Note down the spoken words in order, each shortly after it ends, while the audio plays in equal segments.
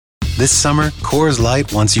This summer, Coors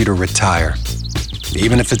Light wants you to retire,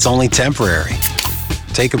 even if it's only temporary.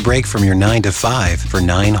 Take a break from your 9 to 5 for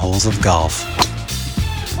 9 holes of golf.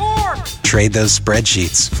 Trade those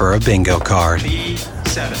spreadsheets for a bingo card.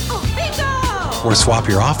 B7. Oh, bingo! Or swap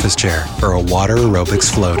your office chair for a water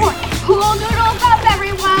aerobics floaty. Cool noodles up,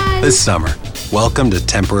 everyone! This summer, welcome to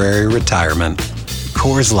temporary retirement.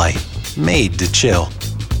 Coors Light, made to chill.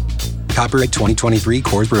 Copyright 2023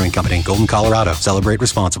 Coors Brewing Company, Golden, Colorado. Celebrate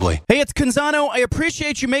responsibly. Hey, it's Canzano. I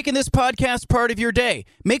appreciate you making this podcast part of your day.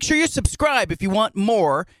 Make sure you subscribe if you want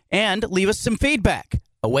more and leave us some feedback.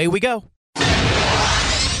 Away we go.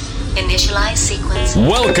 Initialize sequence.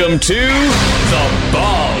 Welcome to The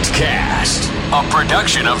Baldcast, a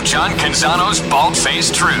production of John Canzano's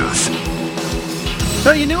Bald-Faced Truth.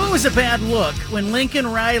 So you knew it was a bad look when Lincoln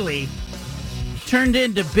Riley turned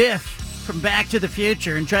into Biff from Back to the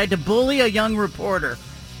Future and tried to bully a young reporter,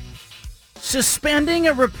 suspending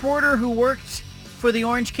a reporter who worked for the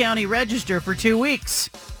Orange County Register for 2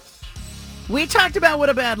 weeks. We talked about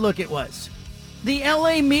what a bad look it was. The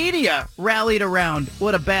LA media rallied around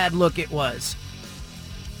what a bad look it was.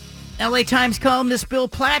 LA Times columnist Bill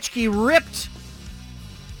Plaschke ripped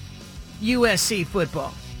USC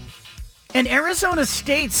football. And Arizona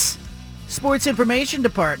State's Sports Information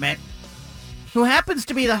Department, who happens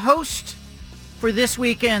to be the host for this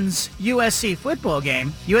weekend's USC football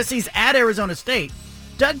game, USC's at Arizona State,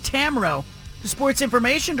 Doug Tamro, the Sports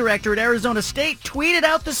Information Director at Arizona State, tweeted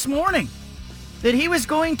out this morning that he was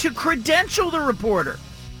going to credential the reporter.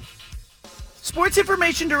 Sports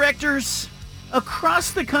information directors across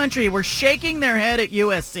the country were shaking their head at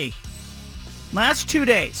USC. Last 2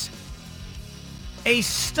 days, a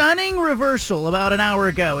stunning reversal about an hour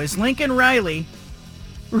ago as Lincoln Riley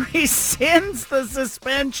rescinds the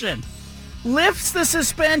suspension, lifts the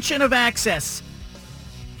suspension of access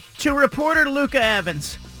to reporter Luca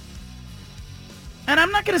Evans. And I'm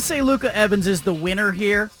not going to say Luca Evans is the winner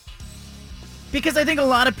here, because I think a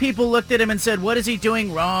lot of people looked at him and said, what is he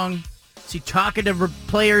doing wrong? Is he talking to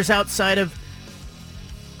players outside of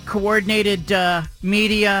coordinated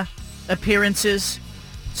media appearances?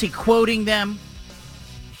 Is he quoting them?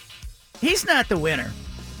 He's not the winner.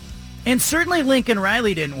 And certainly Lincoln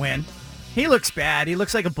Riley didn't win. He looks bad. He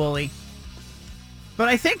looks like a bully. But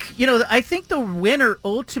I think the winner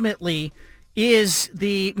ultimately is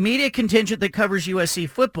the media contingent that covers USC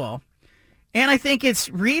football. And I think it's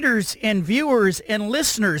readers and viewers and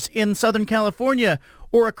listeners in Southern California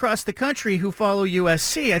or across the country who follow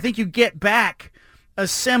USC. I think you get back a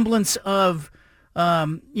semblance of,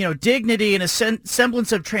 dignity and a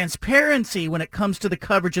semblance of transparency when it comes to the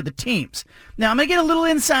coverage of the teams. Now, I'm going to get a little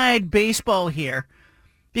inside baseball here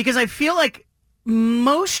because I feel like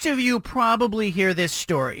most of you probably hear this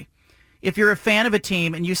story. If you're a fan of a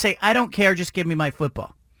team and you say, I don't care, just give me my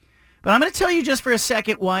football. But I'm going to tell you just for a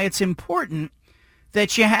second why it's important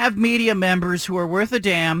that you have media members who are worth a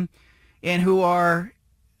damn and who are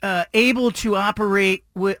able to operate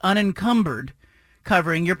unencumbered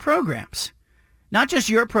covering your programs. Not just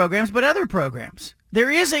your programs, but other programs.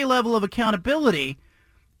 There is a level of accountability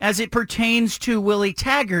as it pertains to Willie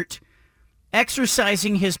Taggart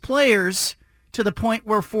exercising his players to the point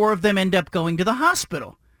where 4 of them end up going to the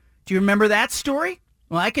hospital. Do you remember that story?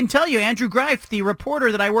 Well, I can tell you, Andrew Greif, the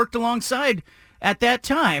reporter that I worked alongside at that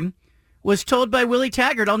time, was told by Willie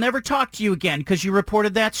Taggart, I'll never talk to you again because you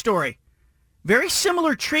reported that story. Very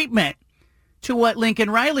similar treatment to what Lincoln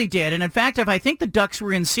Riley did. And in fact, if I think the Ducks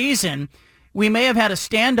were in season, we may have had a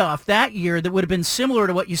standoff that year that would have been similar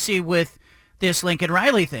to what you see with this Lincoln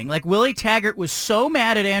Riley thing. Like Willie Taggart was so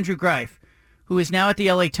mad at Andrew Greif, who is now at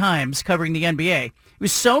the LA Times covering the NBA. He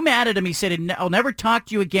was so mad at him, he said, I'll never talk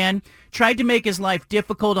to you again. Tried to make his life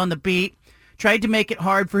difficult on the beat. Tried to make it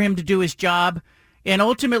hard for him to do his job. And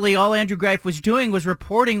ultimately, all Andrew Greif was doing was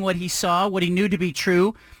reporting what he saw, what he knew to be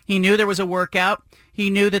true. He knew there was a workout. He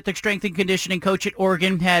knew that the strength and conditioning coach at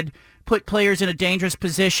Oregon had put players in a dangerous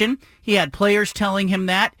position. He had players telling him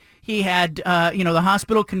that. He had, the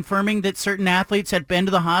hospital confirming that certain athletes had been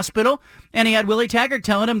to the hospital. And he had Willie Taggart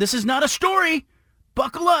telling him, this is not a story.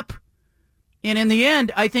 Buckle up. And in the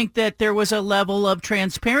end, I think that there was a level of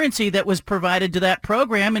transparency that was provided to that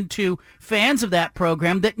program and to fans of that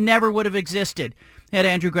program that never would have existed had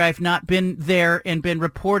Andrew Greif not been there and been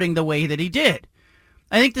reporting the way that he did.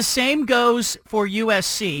 I think the same goes for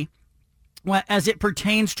USC as it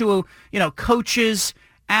pertains to, coaches,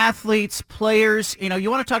 athletes, players. You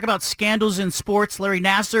want to talk about scandals in sports, Larry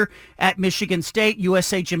Nassar at Michigan State,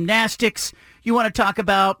 USA Gymnastics. You want to talk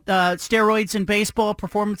about steroids in baseball,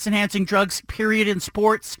 performance-enhancing drugs, period, in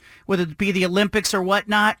sports, whether it be the Olympics or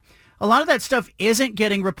whatnot. A lot of that stuff isn't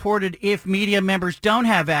getting reported if media members don't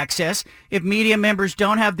have access, if media members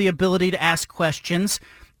don't have the ability to ask questions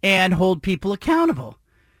and hold people accountable.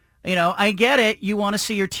 You know, I get it. You want to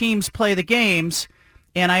see your teams play the games.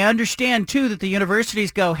 And I understand, too, that the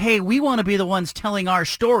universities go, hey, we want to be the ones telling our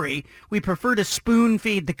story. We prefer to spoon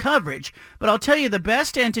feed the coverage. But I'll tell you, the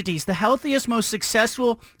best entities, the healthiest, most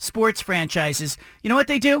successful sports franchises, you know what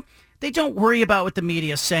they do? They don't worry about what the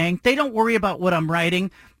media is saying. They don't worry about what I'm writing.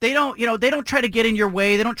 They don't try to get in your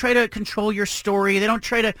way. They don't try to control your story. They don't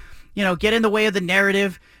try to, get in the way of the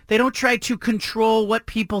narrative. They don't try to control what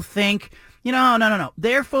people think. No.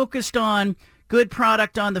 They're focused on good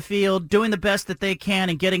product on the field, doing the best that they can,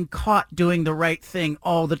 and getting caught doing the right thing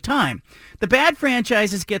all the time. The bad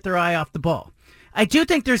franchises get their eye off the ball. I do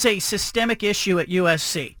think there's a systemic issue at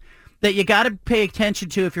USC that you got to pay attention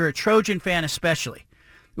to if you're a Trojan fan especially.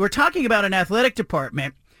 We're talking about an athletic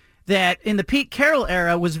department that in the Pete Carroll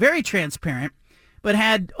era was very transparent, but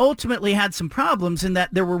had ultimately had some problems in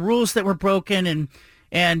that there were rules that were broken,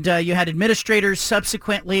 and you had administrators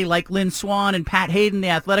subsequently like Lynn Swan and Pat Hayden, the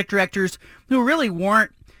athletic directors, who really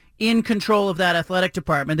weren't in control of that athletic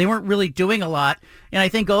department. They weren't really doing a lot. And I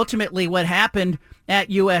think ultimately what happened at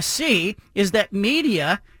USC is that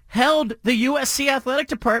media held the USC athletic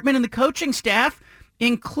department and the coaching staff,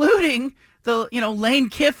 including Lane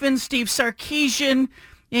Kiffin, Steve Sarkisian,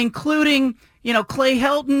 including, Clay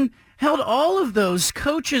Helton, held all of those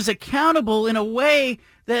coaches accountable in a way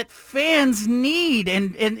that fans need,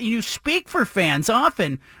 and you speak for fans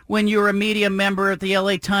often when you're a media member at the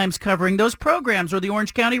LA Times covering those programs, or the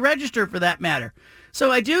Orange County Register for that matter. So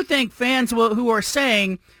I do think fans who are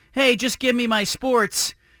saying, hey, just give me my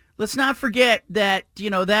sports, let's not forget that,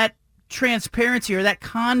 that transparency or that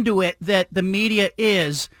conduit that the media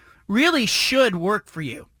is really should work for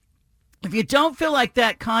you. If you don't feel like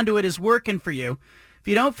that conduit is working for you, if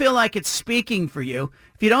you don't feel like it's speaking for you,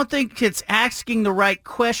 if you don't think it's asking the right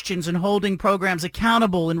questions and holding programs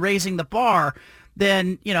accountable and raising the bar,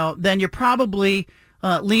 then you're probably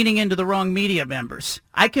leaning into the wrong media members.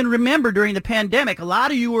 I can remember during the pandemic, a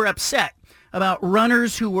lot of you were upset about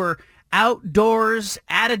runners who were outdoors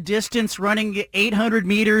at a distance running 800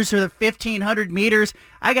 meters or the 1,500 meters.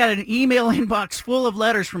 I got an email inbox full of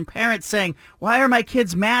letters from parents saying, why are my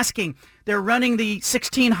kids masking? They're running the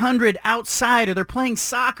 1,600 outside, or they're playing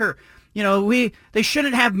soccer. They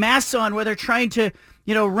shouldn't have masks on where they're trying to,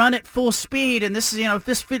 run at full speed. And this is,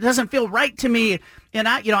 this doesn't feel right to me. And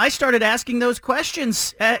I started asking those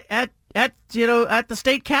questions at the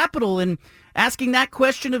state capitol, and asking that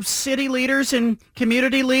question of city leaders and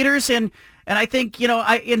community leaders. And I think,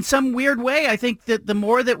 in some weird way, I think that the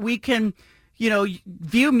more that we can,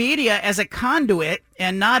 view media as a conduit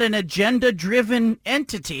and not an agenda-driven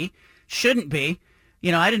entity, shouldn't be.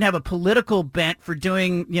 I didn't have a political bent for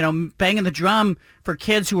doing, banging the drum for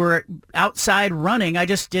kids who were outside running. I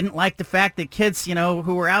just didn't like the fact that kids,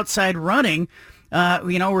 who were outside running,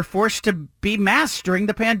 were forced to be masked during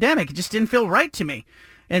the pandemic. It just didn't feel right to me.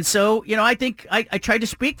 And so, I think I tried to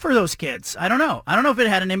speak for those kids. I don't know if it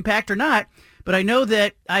had an impact or not, but I know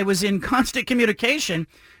that I was in constant communication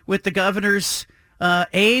with the governor's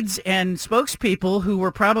aides and spokespeople who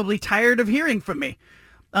were probably tired of hearing from me.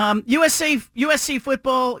 USC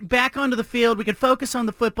football back onto the field. We can focus on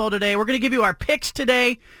the football today. We're going to give you our picks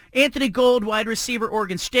today. Anthony Gould, wide receiver,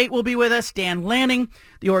 Oregon State, will be with us. Dan Lanning,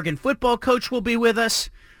 the Oregon football coach, will be with us.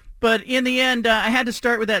 But in the end, I had to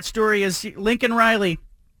start with that story as Lincoln Riley.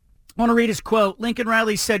 I want to read his quote. Lincoln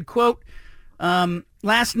Riley said, quote,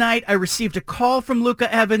 last night I received a call from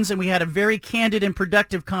Luka Evans, and we had a very candid and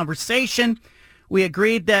productive conversation. We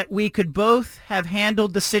agreed that we could both have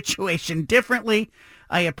handled the situation differently.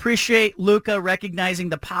 I appreciate Luka recognizing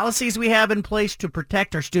the policies we have in place to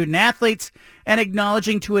protect our student athletes and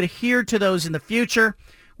acknowledging to adhere to those in the future.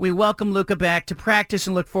 We welcome Luka back to practice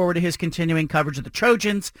and look forward to his continuing coverage of the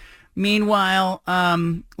Trojans. Meanwhile,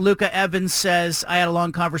 Luka Evans says, I had a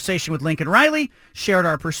long conversation with Lincoln Riley, shared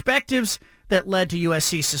our perspectives that led to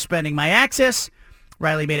USC suspending my access.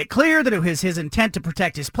 Riley made it clear that it was his intent to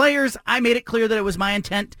protect his players. I made it clear that it was my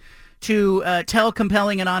intent to tell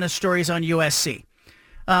compelling and honest stories on USC.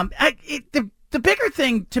 The bigger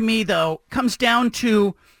thing to me, though, comes down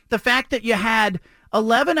to the fact that you had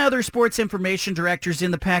 11 other sports information directors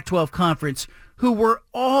in the Pac-12 conference who were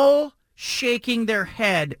all shaking their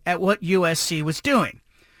head at what USC was doing.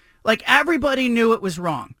 Like, everybody knew it was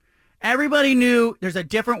wrong. Everybody knew there's a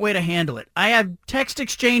different way to handle it. I have text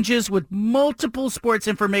exchanges with multiple sports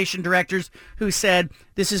information directors who said,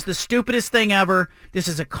 this is the stupidest thing ever. This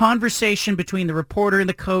is a conversation between the reporter and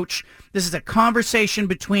the coach. This is a conversation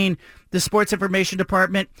between the sports information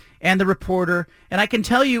department and the reporter. And I can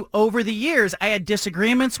tell you, over the years, I had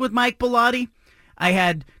disagreements with Mike Bellotti. I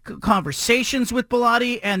had conversations with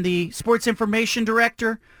Bellotti and the sports information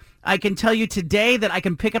director. I can tell you today that I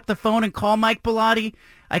can pick up the phone and call Mike Bellotti.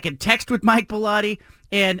 I can text with Mike Bellotti,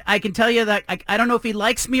 and I can tell you that I don't know if he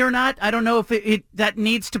likes me or not. I don't know if that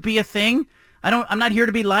needs to be a thing. I'm not here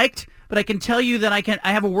to be liked, but I can tell you that I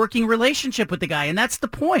have a working relationship with the guy, and that's the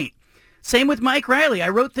point. Same with Mike Riley. I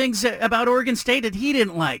wrote things about Oregon State that he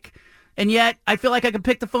didn't like, and yet I feel like I could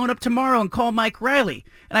pick the phone up tomorrow and call Mike Riley.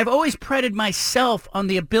 And I've always prided myself on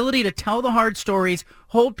the ability to tell the hard stories,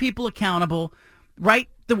 hold people accountable, write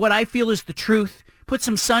what I feel is the truth, put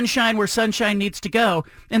some sunshine where sunshine needs to go,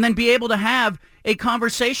 and then be able to have a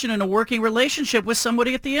conversation and a working relationship with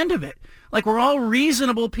somebody at the end of it. Like, we're all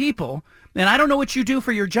reasonable people, and I don't know what you do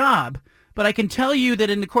for your job, but I can tell you that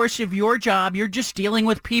in the course of your job, you're just dealing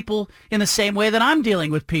with people in the same way that I'm dealing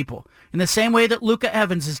with people, in the same way that Luka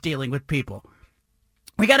Evans is dealing with people.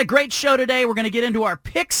 We got a great show today. We're going to get into our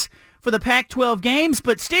picks for the Pac-12 games,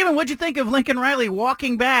 but Stephen, what'd you think of Lincoln Riley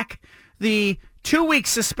walking back the 2-week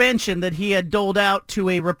suspension that he had doled out to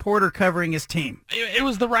a reporter covering his team? It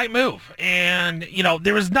was the right move. And,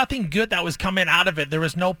 there was nothing good that was coming out of it. There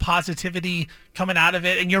was no positivity coming out of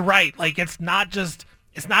it. And you're right. Like, it's not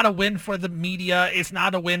a win for the media. It's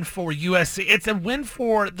not a win for USC. It's a win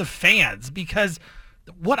for the fans, because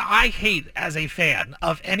what I hate as a fan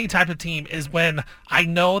of any type of team is when I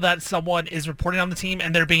know that someone is reporting on the team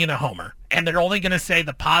and they're being a homer. And they're only going to say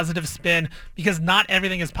the positive spin, because not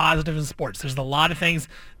everything is positive in sports. There's a lot of things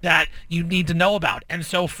that you need to know about. And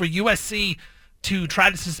so for USC to try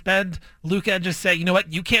to suspend Luka and just say, you know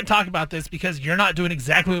what, you can't talk about this because you're not doing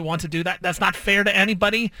exactly what we want to do, that's not fair to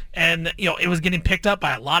anybody. And, it was getting picked up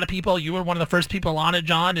by a lot of people. You were one of the first people on it,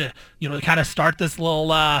 John, to kind of start this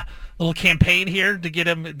little campaign here to get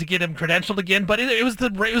him credentialed again. But it was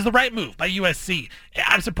the right move by USC.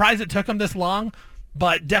 I'm surprised it took him this long,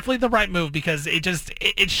 but definitely the right move, because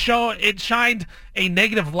it shined a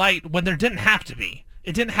negative light when there didn't have to be.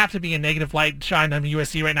 It didn't have to be a negative light shined on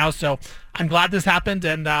USC right now. So I'm glad this happened,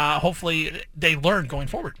 and hopefully they learn going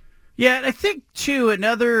forward. Yeah, and I think too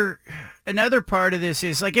another part of this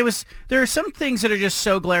is like there are some things that are just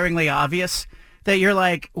so glaringly obvious that you're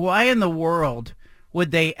like, why in the world would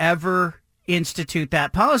they ever institute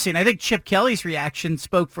that policy? And I think Chip Kelly's reaction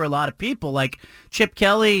spoke for a lot of people. Like, Chip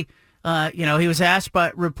Kelly, he was asked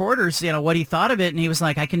by reporters, what he thought of it, and he was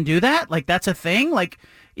like, I can do that? Like, that's a thing? Like,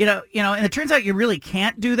 and it turns out you really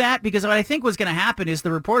can't do that, because what I think was going to happen is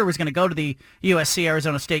the reporter was going to go to the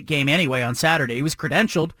USC-Arizona State game anyway on Saturday. He was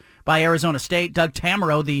credentialed by Arizona State. Doug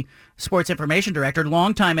Tamaro, the sports information director,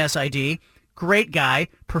 longtime SID, great guy,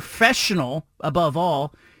 professional above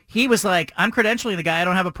all. He was like, I'm credentialing the guy. I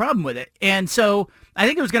don't have a problem with it. And so I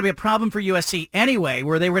think it was going to be a problem for USC anyway,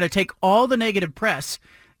 where they were going to take all the negative press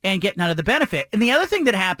and get none of the benefit. And the other thing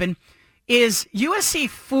that happened is USC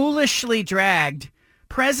foolishly dragged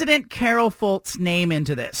President Carol Folt's name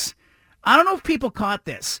into this. I don't know if people caught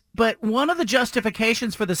this, but one of the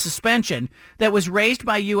justifications for the suspension that was raised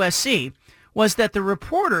by USC was that the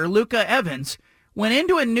reporter, Luka Evans, went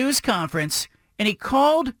into a news conference and he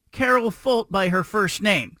called Carol Folt by her first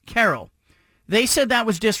name, Carol. They said that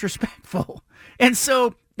was disrespectful. And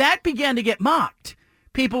so that began to get mocked.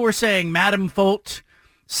 People were saying, Madam Folt,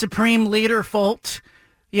 Supreme Leader Folt,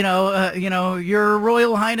 Your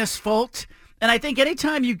Royal Highness Folt. And I think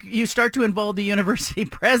anytime you start to involve the university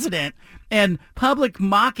president and public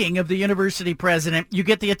mocking of the university president, you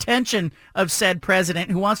get the attention of said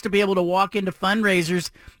president, who wants to be able to walk into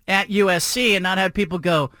fundraisers at USC and not have people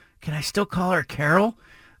go, can I still call her Carol?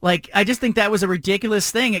 Like, I just think that was a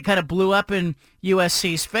ridiculous thing. It kind of blew up in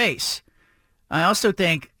USC's face. I also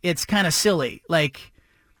think it's kind of silly. Like,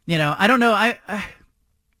 I don't know.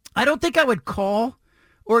 I don't think I would call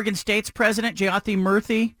Oregon State's president, Jyoti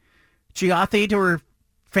Murthy, to her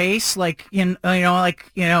face,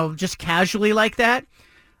 just casually like that.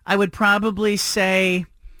 I would probably say,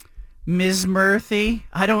 Ms. Murthy.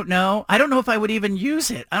 I don't know. I don't know if I would even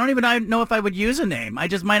use it. I don't even know if I would use a name. I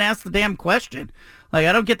just might ask the damn question. Like,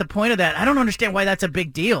 I don't get the point of that. I don't understand why that's a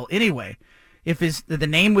big deal anyway, if the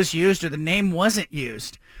name was used or the name wasn't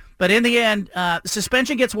used. But in the end,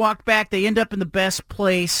 suspension gets walked back. They end up in the best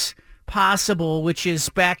place possible, which is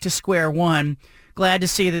back to square one. Glad to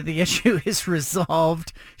see that the issue is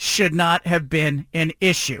resolved. Should not have been an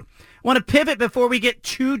issue. I want to pivot before we get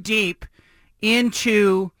too deep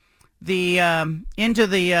into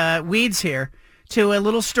the weeds here to a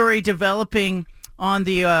little story developing on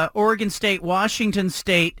the Oregon State-Washington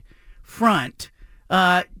State front.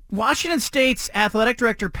 Washington State's athletic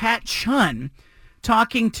director, Pat Chun,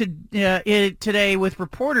 talking today with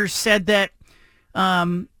reporters, said that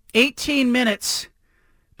 18 minutes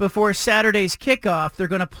before Saturday's kickoff, they're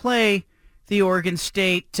going to play the Oregon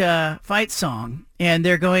State fight song, and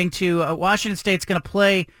they're going to Washington State's going to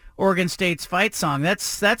play Oregon State's fight song.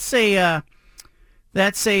 That's a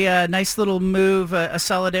nice little move, a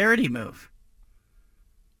solidarity move.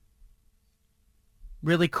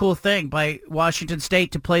 Really cool thing by Washington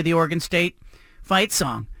State to play the Oregon State fight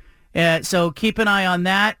song. So keep an eye on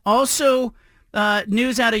that. Also,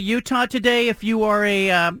 news out of Utah today. If you are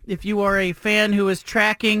a fan who is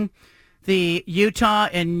tracking the Utah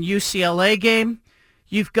and UCLA game,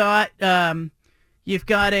 you've got an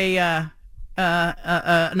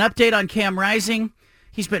update on Cam Rising.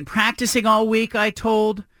 He's been practicing all week, I'm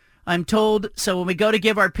told. So when we go to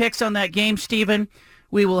give our picks on that game, Stephen,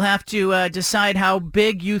 we will have to decide how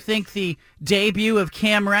big you think the debut of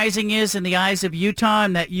Cam Rising is in the eyes of Utah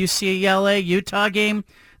in that UCLA-Utah game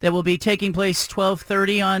that will be taking place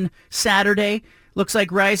 12:30 on Saturday. Looks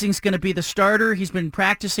like Rising's going to be the starter. He's been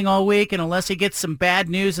practicing all week, and unless he gets some bad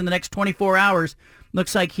news in the next 24 hours,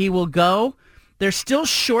 looks like he will go. They're still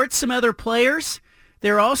short some other players.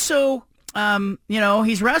 They're also,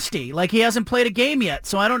 he's rusty. Like, he hasn't played a game yet.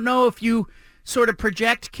 So I don't know if you sort of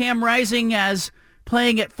project Cam Rising as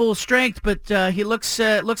playing at full strength, but he looks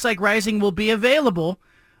like Rising will be available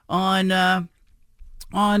on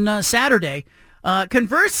Saturday.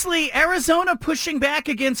 Conversely, Arizona pushing back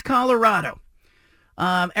against Colorado.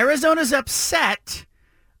 Arizona's upset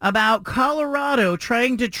about Colorado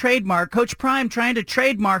trying to trademark, Coach Prime trying to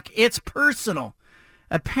trademark It's Personal.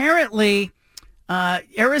 Apparently,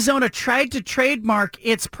 Arizona tried to trademark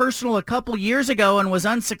It's Personal a couple years ago and was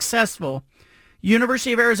unsuccessful.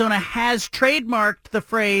 University of Arizona has trademarked the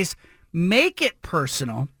phrase, make it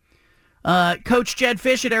personal. Coach Jed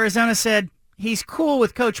Fish at Arizona said he's cool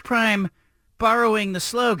with Coach Prime borrowing the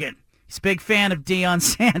slogan. He's a big fan of Deion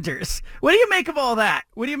Sanders. What do you make of all that?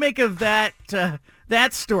 What do you make of that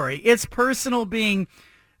story? It's Personal being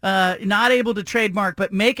not able to trademark,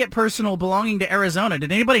 but make it personal belonging to Arizona.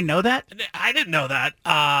 Did anybody know that? I didn't know that,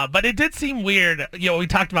 but it did seem weird. We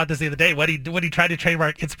talked about this the other day. When he tried to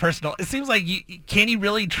trademark It's Personal, it seems like can you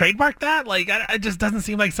really trademark that? Like, it just doesn't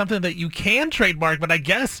seem like something that you can trademark. But I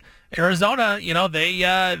guess Arizona,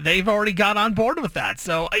 they've already got on board with that.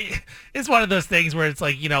 So it's one of those things where it's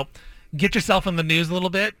like, get yourself in the news a little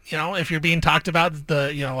bit. If you're being talked about,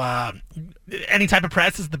 any type of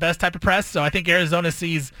press is the best type of press. So I think Arizona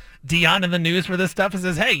sees Deion in the news for this stuff and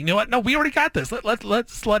says, hey, you know what? No, we already got this.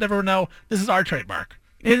 Let's let everyone know this is our trademark.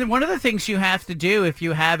 And one of the things you have to do if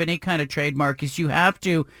you have any kind of trademark is you have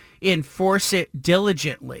to enforce it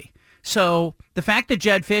diligently. So the fact that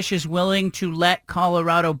Jed Fish is willing to let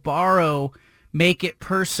Colorado borrow Make It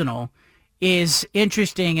Personal is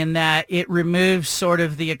interesting in that it removes sort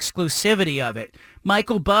of the exclusivity of it.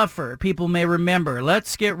 Michael Buffer, people may remember,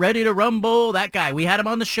 let's get ready to rumble, that guy. We had him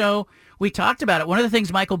on the show. We talked about it. One of the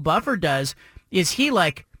things Michael Buffer does is he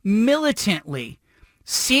militantly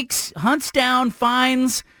hunts down,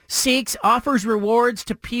 finds, offers rewards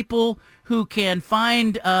to people who can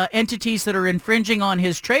find entities that are infringing on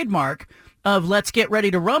his trademark of let's get ready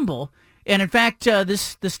to rumble. And in fact,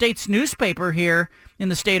 the state's newspaper here in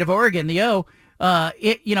the state of Oregon, the O,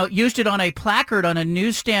 used it on a placard, on a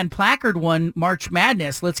newsstand placard one March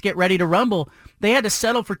Madness, let's get ready to rumble. They had to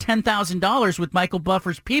settle for $10,000 with Michael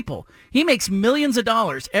Buffer's people. He makes millions of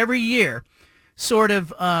dollars every year sort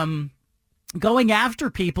of going after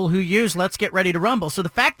people who use let's get ready to rumble. So the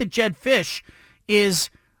fact that Jed Fish is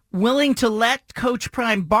willing to let Coach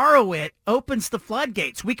Prime borrow it opens the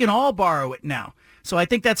floodgates. We can all borrow it now. So I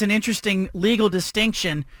think that's an interesting legal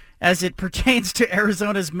distinction as it pertains to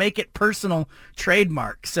Arizona's Make It Personal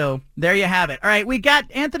trademark. So there you have it. All right, we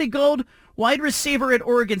got Anthony Gould, wide receiver at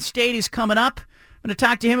Oregon State. He's coming up. I'm going to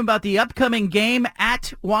talk to him about the upcoming game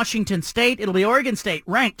at Washington State. It'll be Oregon State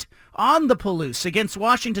ranked on the Palouse against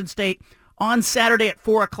Washington State on Saturday at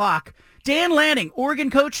 4 o'clock. Dan Lanning,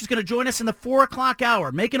 Oregon coach, is going to join us in the 4 o'clock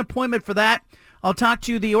hour. Make an appointment for that. I'll talk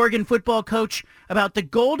to the Oregon football coach about the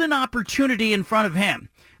golden opportunity in front of him.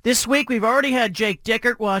 This week, we've already had Jake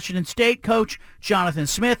Dickert, Washington State coach, Jonathan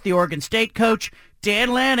Smith, the Oregon State coach.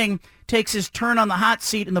 Dan Lanning takes his turn on the hot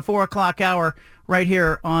seat in the 4 o'clock hour right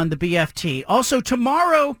here on the BFT. Also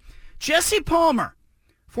tomorrow, Jesse Palmer,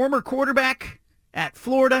 former quarterback at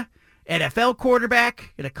Florida, NFL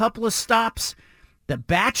quarterback, at a couple of stops, The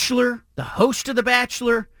Bachelor, the host of The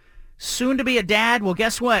Bachelor, soon to be a dad. Well,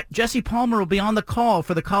 guess what? Jesse Palmer will be on the call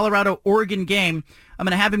for the Colorado-Oregon game. I'm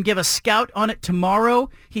going to have him give a scout on it tomorrow.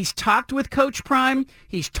 He's talked with Coach Prime.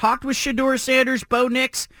 He's talked with Shedeur Sanders, Bo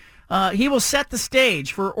Nix. He will set the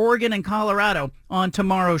stage for Oregon and Colorado on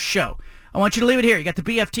tomorrow's show. I want you to leave it here. You got the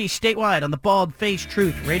BFT statewide on the Bald Face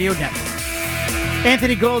Truth Radio Network.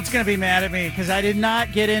 Anthony Gould's going to be mad at me because I did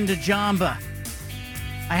not get into Jamba.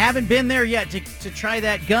 I haven't been there yet to try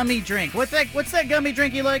that gummy drink. What's that gummy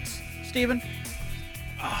drink he likes, Steven?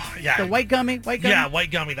 Oh, yeah. The white gummy? Yeah,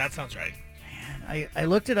 white gummy. That sounds right. Man, I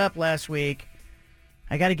looked it up last week.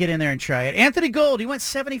 I got to get in there and try it. Anthony Gould, he went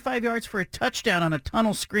 75 yards for a touchdown on a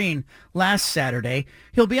tunnel screen last Saturday.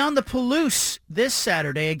 He'll be on the Palouse this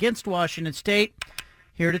Saturday against Washington State.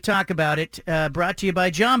 Here to talk about it, brought to you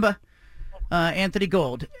by Jamba, Anthony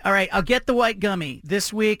Gould. All right, I'll get the white gummy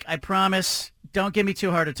this week, I promise. Don't give me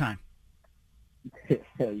too hard a time.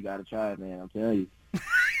 You got to try it, man. I'm telling you.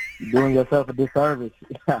 You're doing yourself a disservice.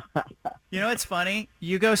 You know what's funny?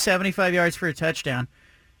 You go 75 yards for a touchdown,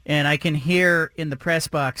 and I can hear in the press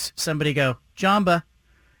box somebody go, Jamba,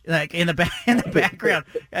 like in the background.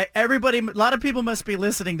 Everybody, a lot of people must be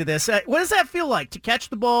listening to this. What does that feel like to catch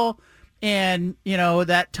the ball and,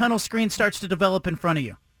 that tunnel screen starts to develop in front of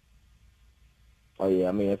you? Oh, yeah.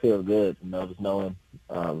 I mean, it feels good, just knowing,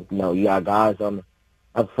 you got guys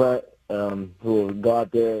up front who will go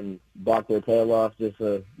out there and block their tail off just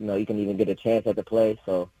so, you can even get a chance at the play.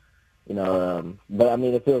 So, but, I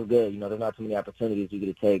mean, it feels good. There's not too many opportunities you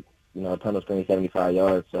get to take, a tunnel screen 75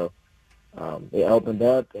 yards. So it opened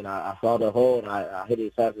up, and I saw the hole, and I hit it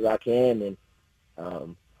as fast as I can.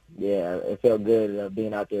 And, yeah, it felt good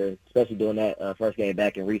being out there, especially doing that first game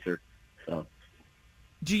back in Reeser. So.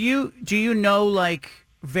 Do you know, like,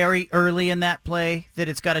 very early in that play that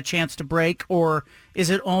it's got a chance to break, or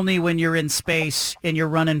is it only when you're in space and you're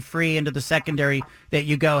running free into the secondary that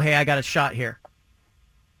you go, hey, I got a shot here?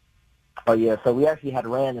 Oh, yeah. So we actually had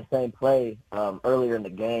ran the same play earlier in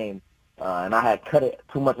the game, and I had cut it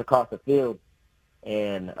too much across the field.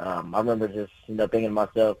 And I remember just thinking to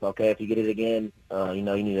myself, okay, if you get it again, you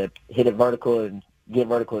need to hit it vertical and get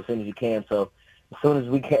vertical as soon as you can. So as soon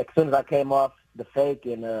as I came off the fake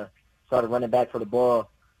and started running back for the ball,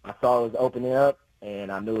 I saw it was opening up,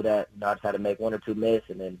 and I knew that I just had to make one or two miss,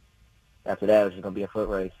 and then after that it was just going to be a foot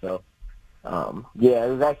race. So, yeah, it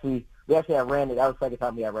was actually – we actually had ran it. That was the second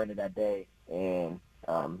time we had ran it that day, and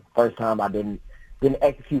first time I didn't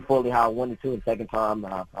execute fully how I wanted to, and second time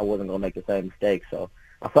I wasn't going to make the same mistake. So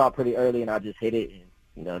I saw it pretty early, and I just hit it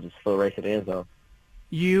and, just foot race to the end zone.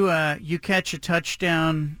 You catch a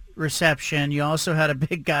touchdown reception. You also had a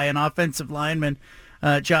big guy, an offensive lineman,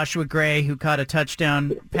 Joshua Gray, who caught a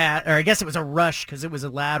touchdown pass, or I guess it was a rush because it was a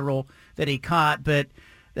lateral that he caught. But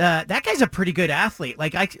that guy's a pretty good athlete.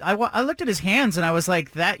 Like I looked at his hands and I was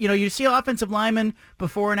like, that. You see offensive linemen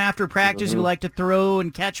before and after practice who like to throw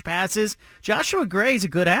and catch passes. Joshua Gray's a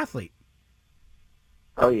good athlete.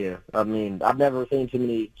 Oh yeah, I mean I've never seen too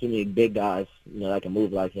many big guys that can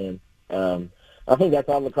move like him. I think that's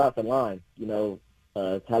all across the line.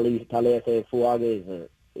 Talese Fuaga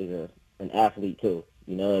is an athlete too.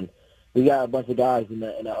 And we got a bunch of guys in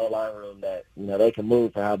the O-line room that they can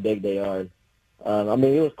move for how big they are. I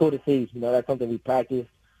mean, it was cool to see. That's something we practiced.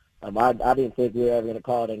 I didn't think we were ever going to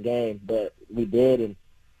call it in game, but we did,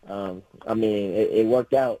 and I mean, it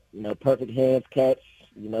worked out. Perfect hands catch.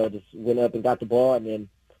 Just went up and got the ball, and then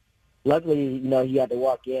luckily, he had to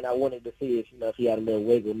walk in. I wanted to see if he had a little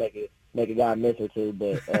wiggle, make a guy miss or two,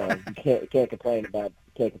 but you can't complain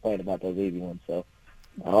about those easy ones. So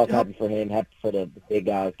I was happy for him, happy for the big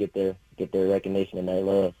guys get their recognition and their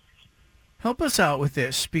love. Help us out with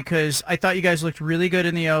this, because I thought you guys looked really good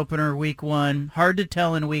in the opener, week 1. Hard to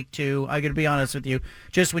tell in week 2. I got to be honest with you.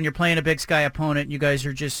 Just when you're playing a Big Sky opponent, you guys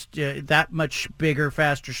are just that much bigger,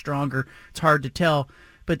 faster, stronger. It's hard to tell.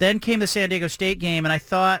 But then came the San Diego State game, and I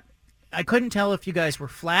thought I couldn't tell if you guys were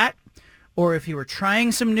flat or if you were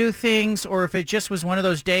trying some new things, or if it just was one of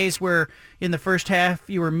those days where in the first half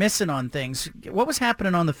you were missing on things. What was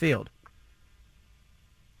happening on the field?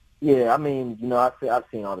 Yeah, I mean, I've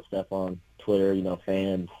seen all the stuff on Twitter,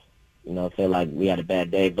 fans, feel like we had a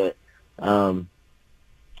bad day. But, I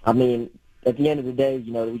mean, at the end of the day,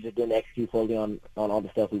 we just didn't execute fully on all the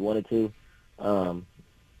stuff we wanted to.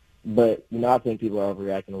 But, I think people are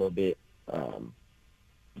overreacting a little bit.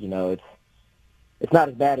 It's not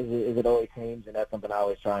as bad as it always seems, and that's something I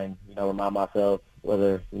always try and, remind myself,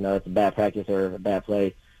 whether, it's a bad practice or a bad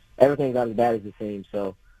play. Everything's not as bad as it seems.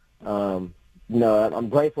 So, I'm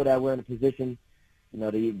grateful that we're in a position,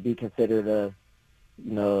 to be considered a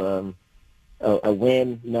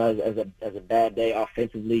win, as a bad day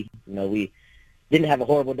offensively. We didn't have a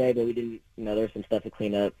horrible day, but we didn't. There's some stuff to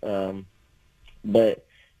clean up. But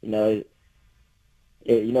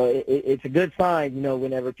it's a good sign.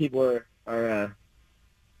 Whenever people are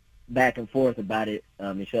back and forth about it,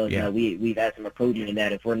 it shows we've had some improvement in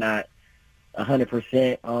that. If we're not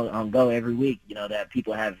 100% on go every week, that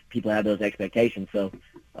people have those expectations. So,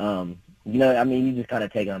 you just kind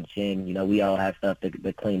of take it on the chin. We all have stuff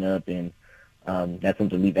to clean up, and that's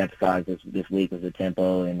something we've emphasized this week was the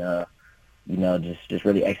tempo and just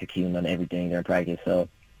really executing on everything during practice. So,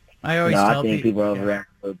 I think people are overreacting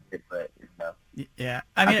a little bit, but yeah.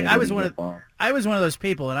 I was one of those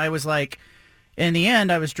people, and I was like, in the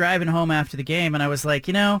end, I was driving home after the game, and I was like,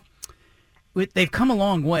 they've come a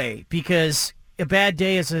long way, because a bad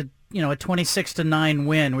day is a 26-9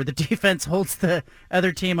 win where the defense holds the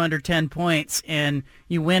other team under 10 points and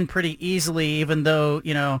you win pretty easily, even though,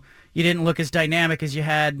 you didn't look as dynamic as you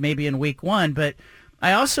had maybe in week 1. But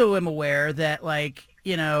I also am aware that,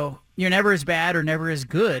 you're never as bad or never as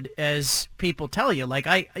good as people tell you.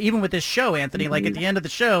 Even with this show, Anthony, at the end of the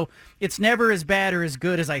show, it's never as bad or as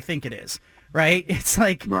good as I think it is. Right? It's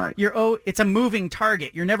like it's a moving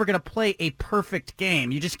target. You're never going to play a perfect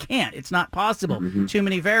game. You just can't. It's not possible. Too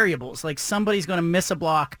many variables. Like, somebody's going to miss a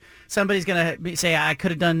block. Somebody's going to say, I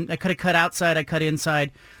could have cut outside, I cut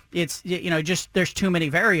inside. It's, just there's too many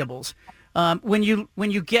variables. When you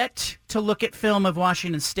get to look at film of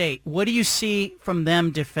Washington State, what do you see from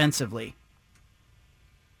them defensively?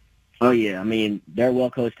 Oh, yeah. They're a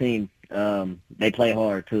well-coached team. They play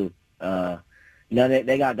hard, too.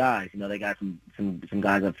 They got guys. They got some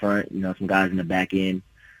guys up front. Some guys in the back end.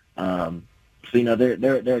 So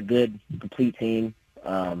they're a good, complete team.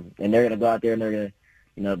 And they're gonna go out there and they're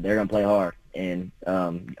gonna play hard. And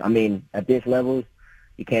at this level,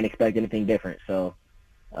 you can't expect anything different. So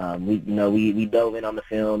we dove in on the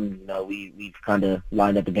film. We've kind of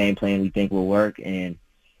lined up the game plan we think will work. And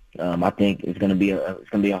I think it's gonna be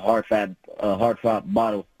a hard fought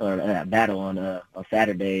battle on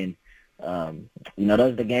Saturday. And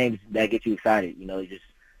those are the games that get you excited. You just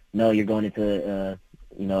know you're going into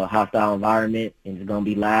a hostile environment, and it's going to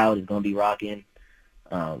be loud, it's going to be rocking.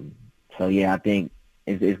 I think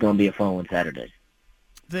it's going to be a fun one Saturday.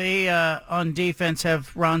 They, on defense,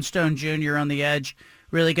 have Ron Stone Jr. on the edge,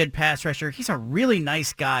 really good pass rusher. He's a really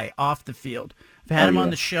nice guy off the field. I've had him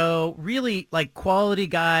on the show, really, quality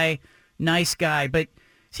guy, nice guy, but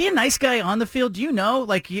is he a nice guy on the field? Do you know?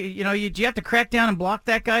 Do you have to crack down and block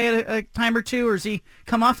that guy at a time or two, or does he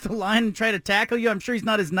come off the line and try to tackle you? I'm sure he's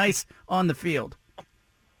not as nice on the field.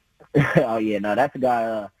 Oh, yeah. No, that's a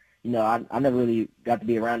guy, I never really got to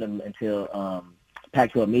be around him until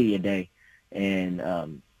Pac-12 Media Day. And,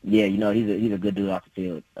 he's a good dude off the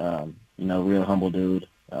field. Real humble dude,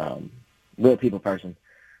 real people person.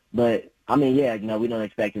 But, we don't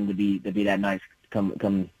expect him to be that nice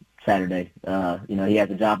come Saturday. He has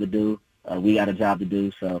a job to do. We got a job to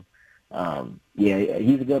do. So,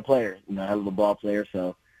 he's a good player, hell of a ball player.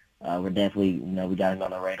 So, we're definitely, we got him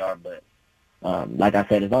on our radar. But, like I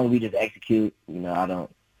said, as long as we just execute,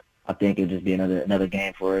 I think it'll just be another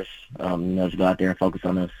game for us. Just go out there and focus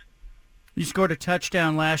on us. You scored a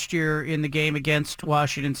touchdown last year in the game against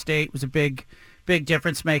Washington State. It was a big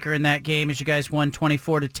difference maker in that game as you guys won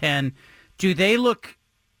 24-10. Do they look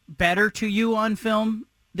better to you on film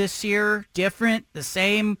this year? Different? The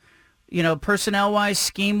same? Personnel-wise,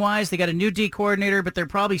 scheme-wise? They got a new D coordinator, but they're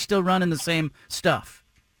probably still running the same stuff.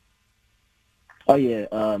 Oh yeah,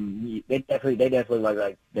 they definitely look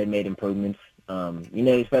like they made improvements.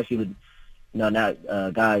 Especially with now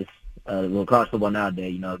guys, lacrosse football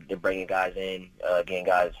nowadays. They're bringing guys in, getting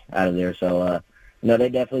guys out of there. So they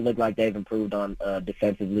definitely look like they've improved on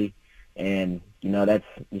defensively, and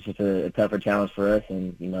it's just a tougher challenge for us,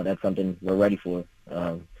 and that's something we're ready for.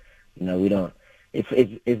 We don't.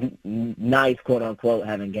 It's nice, quote unquote,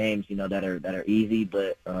 having games that are easy,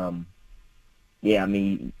 but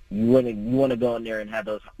you want to go in there and have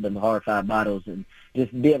them hard fought battles and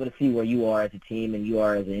just be able to see where you are as a team and you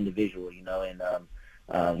are as an individual.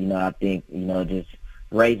 I think just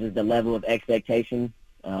raises the level of expectation,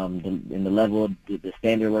 and the level of the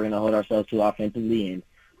standard we're going to hold ourselves to offensively,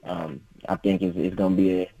 and I think it's going to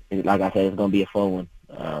be like I said, it's going to be a fun one.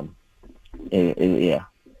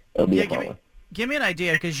 It'll be a fun one. Give me an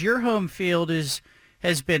idea, because your home field has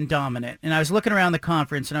been dominant. And I was looking around the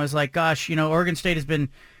conference, and I was like, gosh, Oregon State has been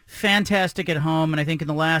fantastic at home. And I think in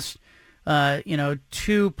the last,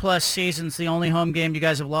 2+ seasons, the only home game you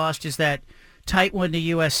guys have lost is that tight one to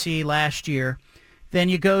USC last year. Then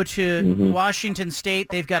you go to Washington State.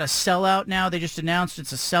 They've got a sellout now. They just announced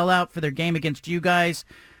it's a sellout for their game against you guys.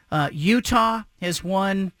 Utah has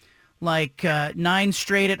won 9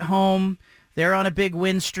 straight at home. They're on a big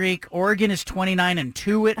win streak. Oregon is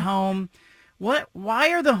 29-2 at home. Why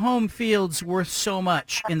are the home fields worth so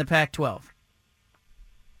much in the Pac-12?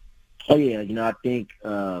 Oh yeah, I think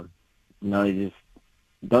it's just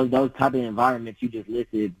those type of environments you just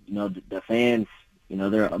listed. The fans,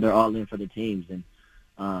 they're all in for the teams, and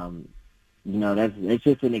it's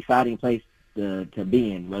just an exciting place to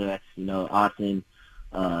be in. Whether that's Austin,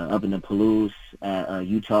 up in the Palouse,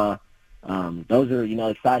 Utah, those are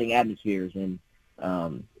exciting atmospheres, and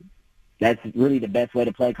that's really the best way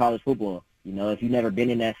to play college football. If you've never been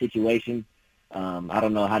in that situation, I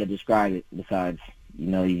don't know how to describe it. Besides,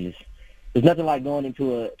 there's nothing like going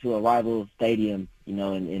into a rival stadium,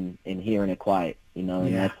 and hearing it quiet,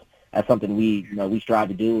 and that's something we strive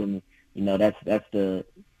to do, and that's the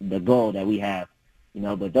goal that we have,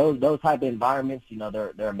 But those type of environments,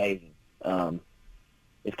 they're amazing.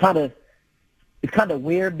 It's kind of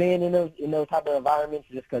weird being in those type of environments,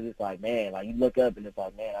 just because it's like, man, like you look up and it's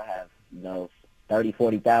like, man, I have 30,000,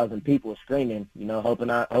 40,000 people screaming, hoping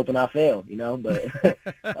I fail, but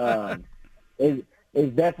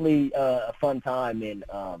it's definitely a fun time, and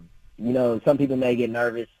some people may get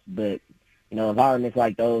nervous, but environments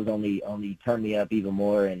like those only turn me up even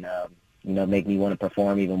more, and make me want to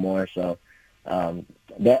perform even more. So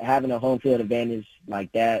that having a home field advantage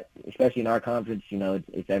like that, especially in our conference,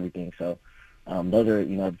 it's everything. So those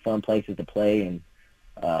are fun places to play, and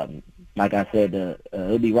like I said,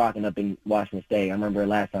 it'll be rocking up in Washington State. I remember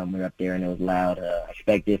last time we were up there and it was loud. I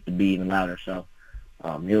expect this to be even louder. So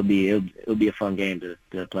it'll be a fun game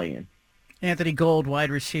to play in. Anthony Gould, wide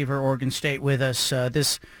receiver, Oregon State, with us.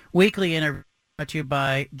 This weekly interview brought to you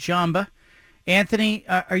by Jamba. Anthony,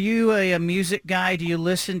 are you a music guy? Do you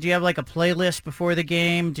listen? Do you have like a playlist before the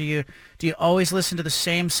game? Do you always listen to the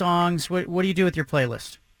same songs? What do you do with your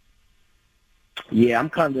playlist? Yeah, I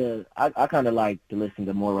kind of like to listen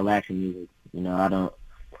to more relaxing music. I don't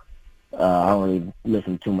really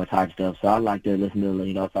listen to too much hype stuff. So I like to listen to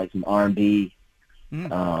it's like some R&B,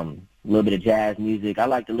 a little bit of jazz music. I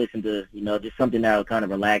like to listen to just something that will kind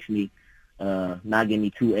of relax me, not get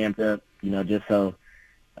me too amped up. Just so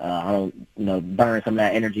I don't burn some of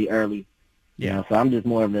that energy early. Yeah. So I'm just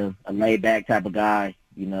more of a laid back type of guy.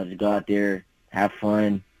 Just go out there, have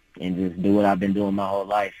fun, and just do what I've been doing my whole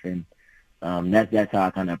life. And that's how I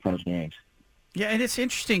kind of approach games. Yeah, and it's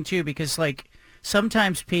interesting, too, because, like,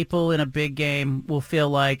 sometimes people in a big game will feel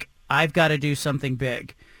like, I've got to do something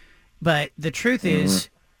big. But the truth is,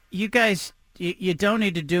 you guys, you don't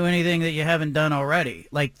need to do anything that you haven't done already.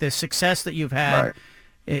 Like, the success that you've had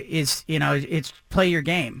is, it's play your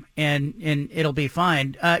game, and it'll be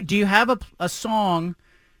fine. Do you have a song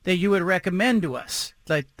that you would recommend to us,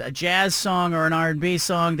 like a jazz song or an R&B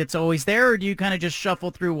song that's always there, or do you kind of just shuffle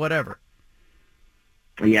through whatever?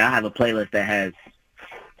 Yeah, I have a playlist that has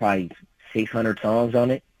probably 600 songs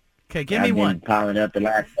on it. Okay, give me one. I've been piling up the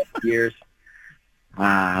last couple years.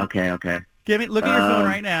 Okay. Look at your phone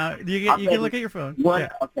right now. You can look at your phone.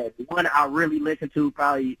 Okay, the one I really listen to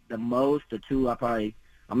probably the most, the two I'm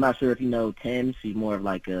not sure if you know Tim. She's more of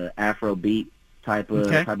like a Afro beat type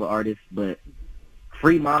of artist, but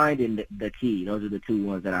Free Mind and the Key, those are the two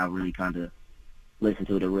ones that I really kind of listen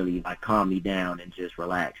to really like calm me down and just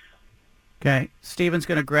relax. Okay, Steven's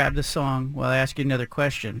going to grab the song while I ask you another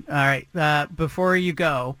question. All right, before you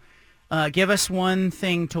go, give us one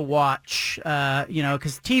thing to watch,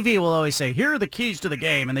 because TV will always say, here are the keys to the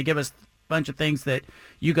game, and they give us a bunch of things that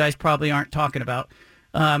you guys probably aren't talking about.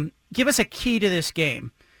 Give us a key to this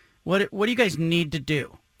game. What do you guys need to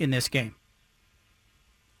do in this game?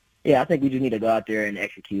 Yeah, I think we just need to go out there and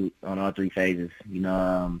execute on all three phases.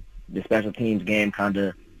 The special teams game kind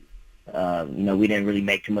of, we didn't really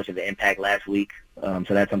make too much of an impact last week, so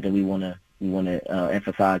that's something we want to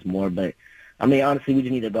emphasize more. But I mean, honestly, we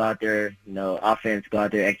just need to go out there, offense, go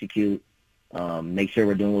out there, execute, make sure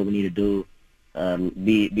we're doing what we need to do,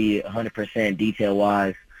 be 100% detail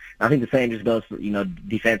wise. I think the same just goes for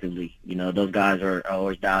defensively. Those guys are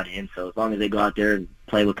always dialed in. So as long as they go out there and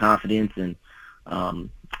play with confidence and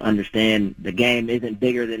understand the game isn't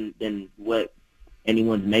bigger than what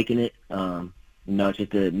anyone's making it. It's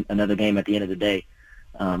just another game at the end of the day.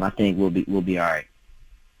 I think we'll be all right.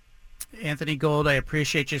 Anthony Gould, I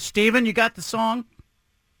appreciate you. Steven, you got the song?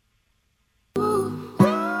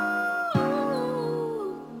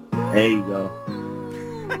 There you go.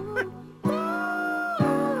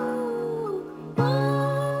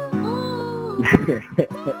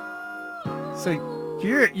 So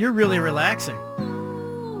you're really relaxing.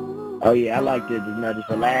 Oh yeah, I like to just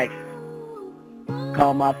relax,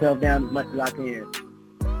 calm myself down as much as I can.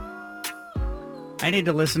 I need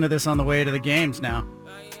to listen to this on the way to the games now.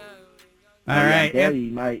 All right. Yeah,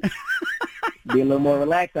 you might. be a little more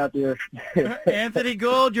relaxed out there. Anthony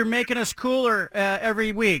Gould, you're making us cooler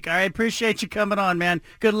every week. I appreciate you coming on, man.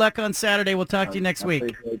 Good luck on Saturday. We'll talk to you next week.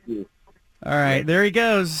 Appreciate you. All right, there he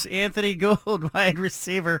goes. Anthony Gould, wide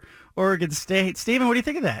receiver, Oregon State. Steven, what do you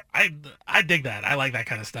think of that? I dig that. I like that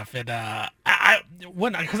kind of stuff. And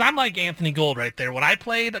because I'm like Anthony Gould right there. When I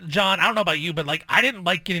played, John, I don't know about you, but like I didn't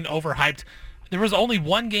like getting overhyped. There was only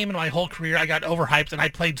one game in my whole career I got overhyped, and I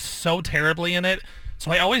played so terribly in it. So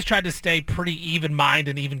I always tried to stay pretty even mind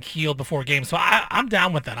and even keeled before games. So I'm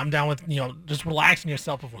down with that. I'm down with just relaxing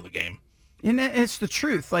yourself before the game. And it's the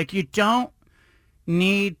truth. Like, you don't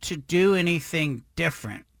need to do anything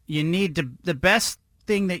different. You need to, the best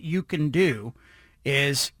thing that you can do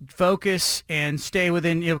is focus and stay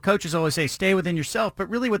within, coaches always say stay within yourself, but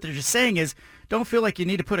really what they're just saying is don't feel like you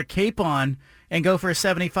need to put a cape on and go for a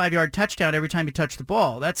 75-yard touchdown every time you touch the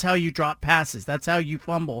ball. That's how you drop passes. That's how you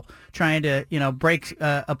fumble, trying to, break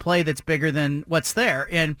a play that's bigger than what's there.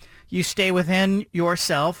 And you stay within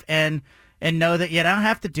yourself and know that you don't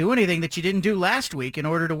have to do anything that you didn't do last week in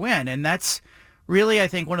order to win. And that's really, I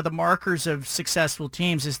think, one of the markers of successful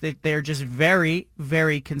teams is that they're just very,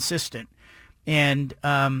 very consistent, and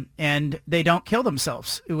they don't kill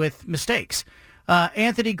themselves with mistakes.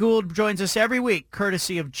 Anthony Gould joins us every week,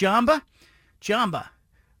 courtesy of Jamba. Jamba,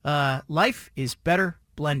 life is better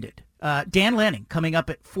blended. Dan Lanning coming up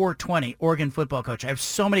at 4:20, Oregon football coach. I have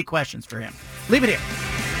so many questions for him. Leave it here.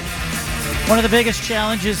 One of the biggest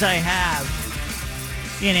challenges I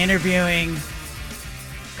have in interviewing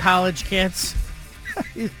college kids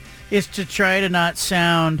is to try to not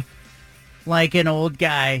sound like an old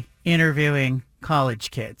guy interviewing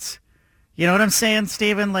college kids. You know what I'm saying,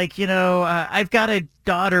 Stephen? Like, I've got a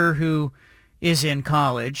daughter who is in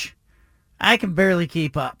college. I can barely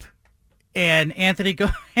keep up. And Anthony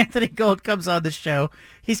Gould comes on the show.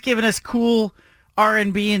 He's giving us cool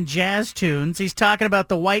R&B and jazz tunes. He's talking about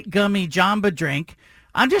the white gummy Jamba drink.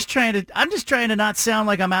 I'm just trying to not sound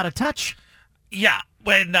like I'm out of touch. Yeah.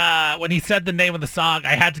 When he said the name of the song,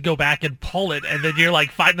 I had to go back and pull it, and then you're like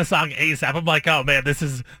finding the song ASAP. I'm like, oh man, this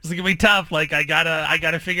is gonna be tough. Like I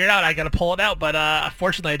gotta figure it out. I gotta pull it out. But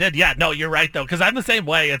fortunately, I did. Yeah, no, you're right though, because I'm the same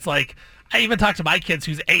way. It's like I even talk to my kids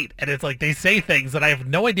who's 8, and it's like they say things that I have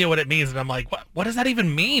no idea what it means, and I'm like, what does that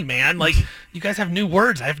even mean, man? Like you guys have new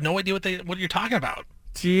words. I have no idea what you're talking about.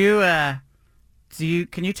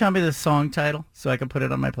 Can you tell me the song title so I can put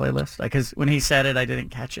it on my playlist? Because when he said it, I didn't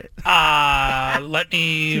catch it. Let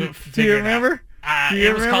me. Do you remember?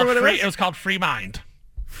 It was called Free Mind.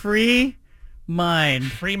 Free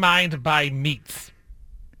Mind. Free Mind by Meats.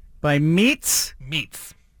 By Meats?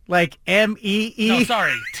 Meats. Like M-E-E? No,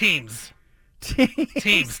 sorry. Teams.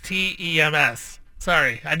 Teams. T-E-M-S.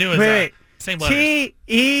 Sorry, I knew it was same letters.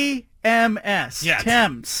 T-E-M-S. Yeah.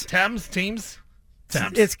 Thames. Teams.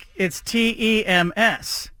 It's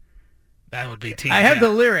T-E-M-S. That would be Teams. I have the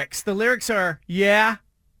lyrics. The lyrics are, yeah,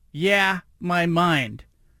 my mind.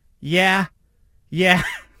 Yeah,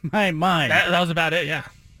 my mind. That was about it, yeah.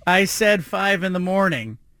 I said 5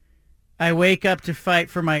 a.m. I wake up to fight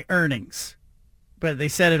for my earnings. But they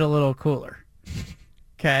said it a little cooler.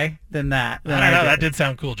 Okay, than that. I don't know. That did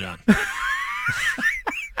sound cool, John.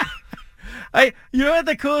 You know what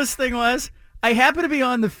the coolest thing was? I happened to be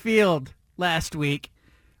on the field last week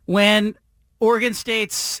when Oregon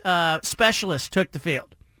State's specialist took the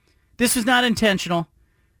field. This was not intentional.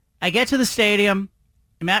 I get to the stadium.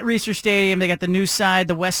 I'm at Reser Stadium. They got the new side,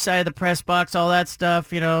 the west side of the press box, all that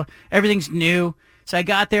stuff. Everything's new. So I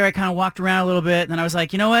got there. I kind of walked around a little bit, and then I was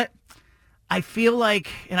like, you know what? I feel like,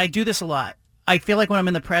 and I do this a lot, I feel like when I'm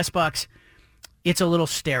in the press box, it's a little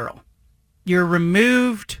sterile. You're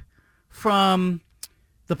removed from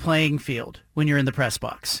the playing field when you're in the press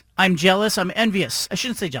box. I'm jealous. I'm envious. I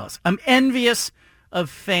shouldn't say jealous. I'm envious of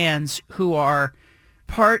fans who are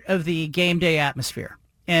part of the game day atmosphere.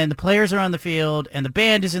 And the players are on the field, and the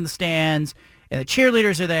band is in the stands, and the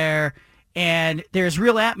cheerleaders are there, and there's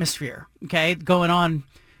real atmosphere, going on.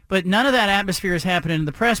 But none of that atmosphere is happening in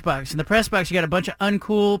the press box. In the press box, you got a bunch of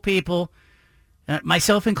uncool people,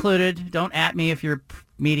 myself included. Don't at me if you're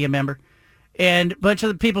a media member. And a bunch of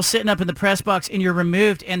the people sitting up in the press box, and you're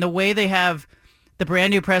removed. And the way they have the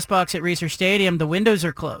brand new press box at Reser Stadium, the windows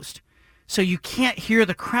are closed. So you can't hear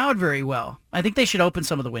the crowd very well. I think they should open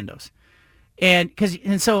some of the windows. And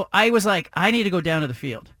so I was like, I need to go down to the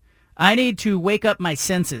field. I need to wake up my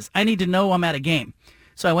senses. I need to know I'm at a game.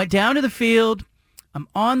 So I went down to the field. I'm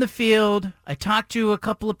on the field. I talked to a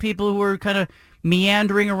couple of people who were kind of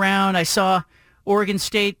meandering around. I saw Oregon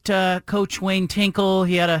State coach Wayne Tinkle.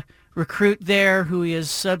 He had a recruit there who he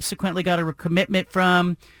has subsequently got a commitment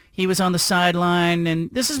from. He was on the sideline,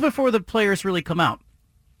 and this is before the players really come out.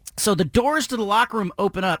 So the doors to the locker room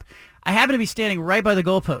open up. I happen to be standing right by the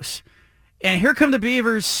goalposts. And here come the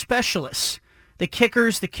Beavers specialists. The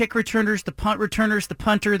kickers, the kick returners, the punt returners, the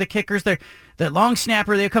punter, the kickers, the long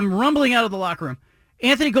snapper. They come rumbling out of the locker room.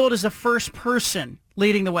 Anthony Gould is the first person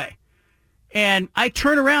leading the way. And I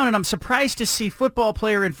turn around, and I'm surprised to see football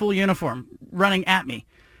player in full uniform running at me.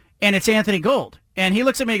 And it's Anthony Gould. And he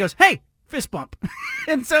looks at me and goes, "Hey," fist bump.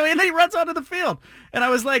 and then he runs onto the field. And I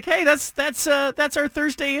was like, "Hey, that's our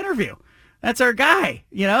Thursday interview. That's our guy,"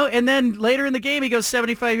 And then later in the game, he goes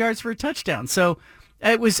 75 yards for a touchdown. So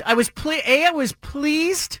I was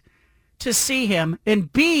pleased to see him,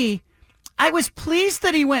 and B, I was pleased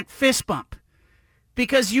that he went fist bump,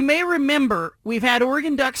 because you may remember we've had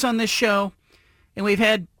Oregon Ducks on this show, and we've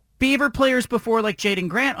had Beaver players before, like Jaden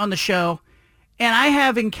Grant, on the show, and I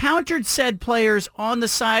have encountered said players on the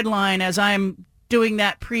sideline as I'm doing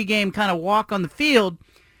that pregame kind of walk on the field.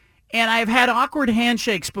 And I've had awkward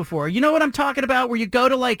handshakes before. You know what I'm talking about? Where you go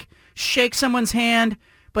to, like, shake someone's hand,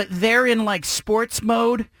 but they're in, like, sports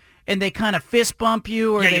mode, and they kind of fist bump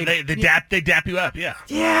you. Or they dap you up, yeah.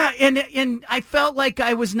 Yeah, and I felt like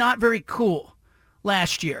I was not very cool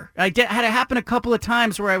last year. Had it happen a couple of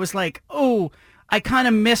times where I was like, oh, I kind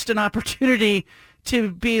of missed an opportunity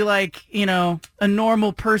to be like, a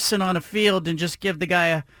normal person on a field and just give the guy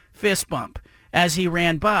a fist bump as he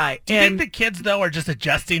ran by. Do you think the kids, though, are just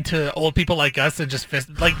adjusting to old people like us and just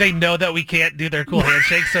they know that we can't do their cool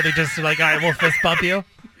handshakes, so they just are like, all right, we'll fist bump you?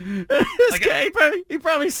 This guy, he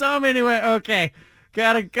probably saw me and he went, okay,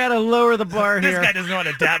 gotta lower the bar here. This guy doesn't want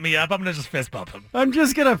to dap me up. I'm going to just fist bump him. I'm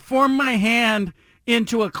just going to form my hand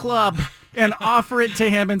into a club and offer it to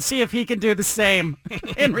him and see if he can do the same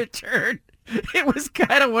in return. It was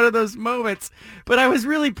kind of one of those moments, but I was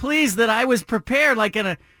really pleased that I was prepared, like in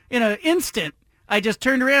an instant. I just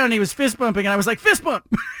turned around and he was fist bumping, and I was like, fist bump.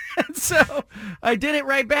 And so I did it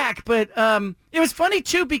right back. But it was funny,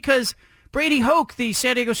 too, because Brady Hoke, the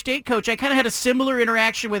San Diego State coach, I kind of had a similar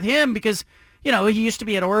interaction with him because, he used to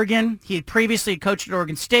be at Oregon. He had previously coached at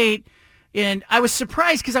Oregon State. And I was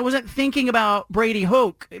surprised because I wasn't thinking about Brady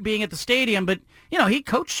Hoke being at the stadium, but, he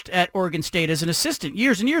coached at Oregon State as an assistant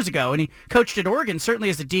years and years ago, and he coached at Oregon certainly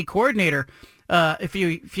as the D coordinator a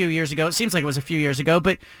few years ago. It seems like it was a few years ago,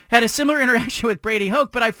 but had a similar interaction with Brady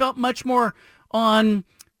Hoke, but I felt much more on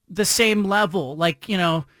the same level. Like,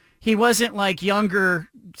 he wasn't like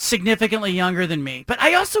significantly younger than me. But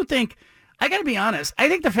I also think, I got to be honest, I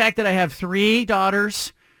think the fact that I have 3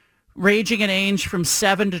 daughters ranging in age from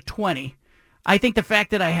 7 to 20, I think the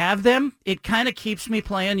fact that I have them, it kind of keeps me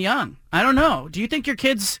playing young. I don't know. Do you think your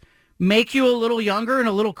kids make you a little younger and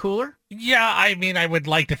a little cooler? Yeah, I mean, I would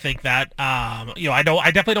like to think that. I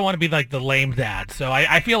definitely don't want to be like the lame dad. So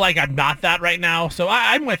I feel like I'm not that right now. So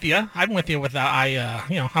I'm with you. I'm with you with that. I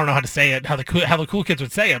don't know how to say it, how the cool kids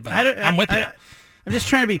would say it, but I'm with you. I'm just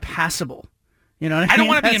trying to be passable. You know what I mean? I don't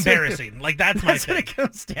want to be embarrassing. That's my thing. What it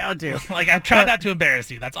comes down to. Like, I've tried not to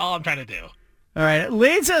embarrass you. That's all I'm trying to do. All right. It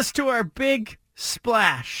leads us to our big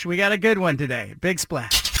splash. We got a good one today. Big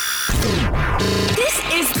splash. This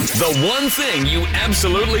is the one thing you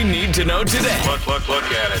absolutely need to know today. Look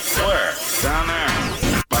at it. Where? Down there.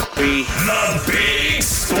 The Big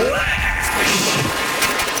Splash.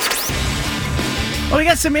 Well, we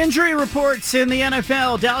got some injury reports in the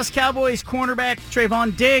NFL. Dallas Cowboys cornerback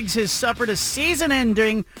Trayvon Diggs has suffered a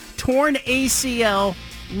season-ending torn ACL,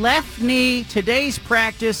 left knee, today's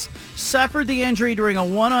practice, suffered the injury during a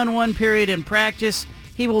one-on-one period in practice.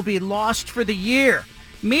 He will be lost for the year.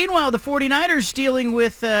 Meanwhile, the 49ers dealing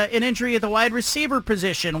with an injury at the wide receiver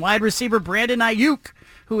position. Wide receiver Brandon Ayuk,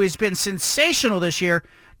 who has been sensational this year,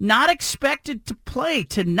 not expected to play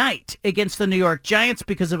tonight against the New York Giants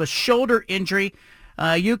because of a shoulder injury.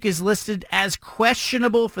 Ayuk is listed as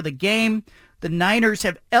questionable for the game. The Niners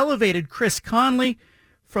have elevated Chris Conley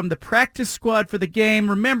from the practice squad for the game.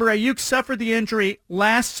 Remember, Ayuk suffered the injury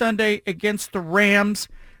last Sunday against the Rams.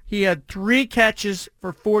 He had 3 catches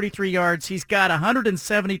for 43 yards. He's got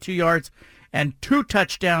 172 yards and 2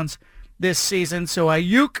 touchdowns this season. So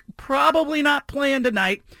Ayuk probably not playing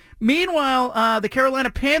tonight. Meanwhile, the Carolina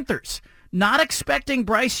Panthers not expecting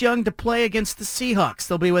Bryce Young to play against the Seahawks.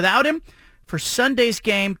 They'll be without him for Sunday's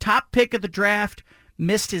game. Top pick of the draft.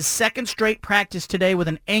 Missed his second straight practice today with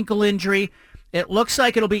an ankle injury. It looks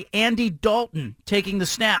like it'll be Andy Dalton taking the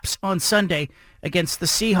snaps on Sunday against the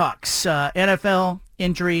Seahawks. NFL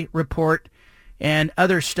injury report and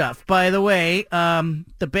other stuff. By the way,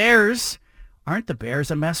 the Bears, aren't the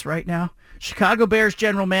Bears a mess right now? Chicago Bears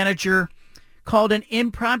general manager called an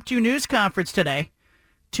impromptu news conference today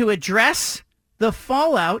to address the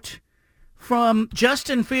fallout from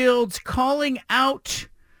Justin Fields calling out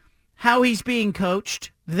how he's being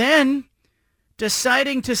coached, then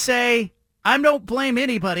deciding to say, I don't blame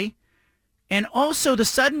anybody, and also the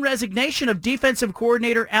sudden resignation of defensive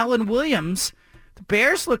coordinator Alan Williams. The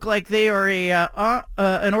Bears look like they are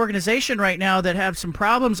an organization right now that have some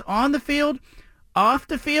problems on the field, off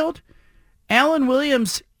the field. Alan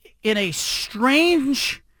Williams in a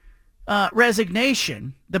strange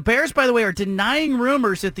resignation. The Bears, by the way, are denying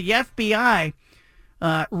rumors that the FBI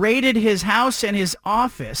raided his house and his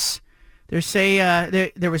office. They say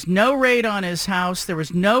there was no raid on his house. There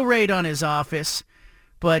was no raid on his office.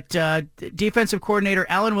 But defensive coordinator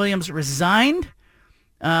Alan Williams resigned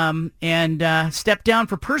and stepped down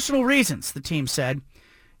for personal reasons, the team said.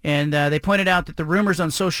 And they pointed out that the rumors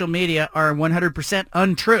on social media are 100%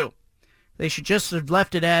 untrue. They should just have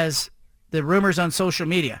left it as the rumors on social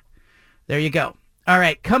media. There you go. All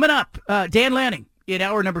right, coming up, Dan Lanning in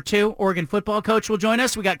hour number 2, Oregon football coach, will join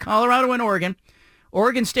us. We got Colorado and Oregon,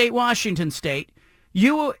 Oregon State, Washington State,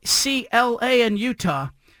 UCLA and Utah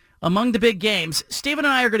among the big games. Stephen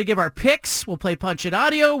and I are going to give our picks. We'll play Punch It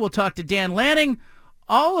Audio. We'll talk to Dan Lanning.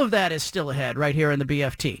 All of that is still ahead right here in the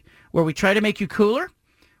BFT, where we try to make you cooler,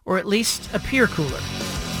 or at least appear cooler.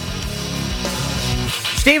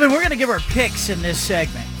 Stephen, we're going to give our picks in this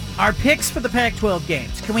segment. Our picks for the Pac-12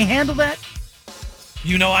 games. Can we handle that?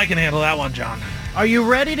 You know I can handle that one, John. Are you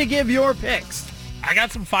ready to give your picks? I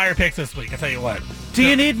got some fire picks this week, I'll tell you what. Do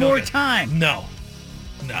you need more time? No.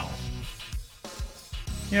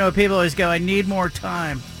 You know, people always go, I need more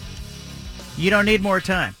time. You don't need more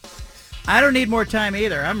time. I don't need more time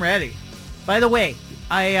either. I'm ready. By the way,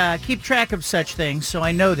 I keep track of such things, so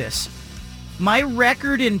I know this. My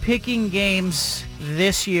record in picking games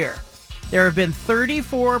this year, there have been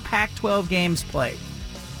 34 Pac-12 games played.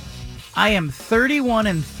 I am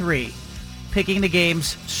 31-3 picking the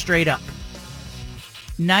games straight up.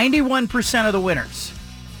 91% of the winners.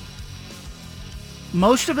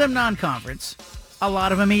 Most of them non-conference. A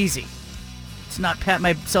lot of them easy. Let's not pat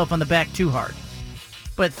myself on the back too hard.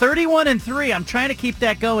 But 31-3, I'm trying to keep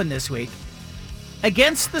that going this week.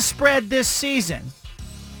 Against the spread this season,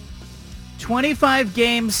 25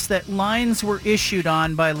 games that lines were issued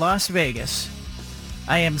on by Las Vegas,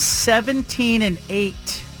 I am 17-8,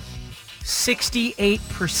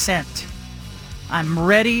 68%. I'm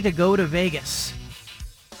ready to go to Vegas.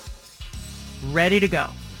 Ready to go.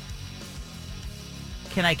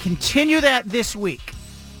 Can I continue that this week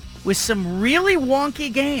with some really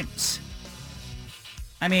wonky games?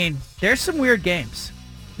 I mean, there's some weird games.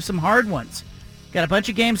 There's some hard ones. Got a bunch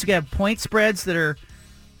of games that have point spreads that are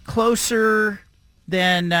closer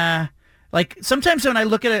than, like, sometimes when I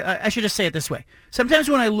look at it, I should just say it this way. Sometimes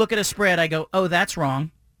when I look at a spread, I go, oh, that's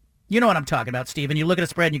wrong. You know what I'm talking about, Steven. You look at a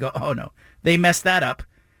spread and you go, oh, no, they messed that up.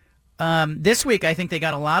 This week, I think they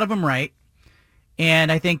got a lot of them right.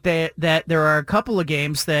 And I think that there are a couple of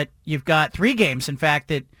games that you've got, 3 games, in fact,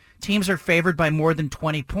 that teams are favored by more than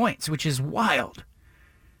 20 points, which is wild.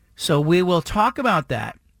 So we will talk about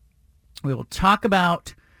that. We will talk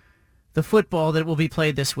about the football that will be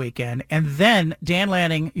played this weekend. And then Dan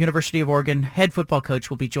Lanning, University of Oregon head football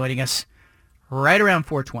coach, will be joining us right around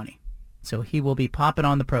 4:20. So he will be popping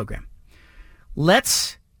on the program.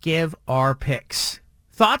 Let's give our picks.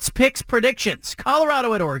 Thoughts, picks, predictions.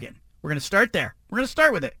 Colorado at Oregon. We're going to start there. We're going to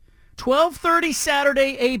start with it. 12:30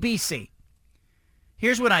 Saturday, ABC.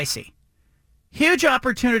 Here's what I see. Huge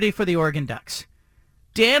opportunity for the Oregon Ducks.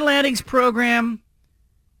 Dan Lanning's program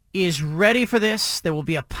is ready for this. There will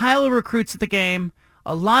be a pile of recruits at the game.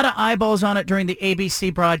 A lot of eyeballs on it during the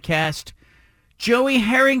ABC broadcast. Joey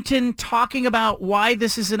Harrington talking about why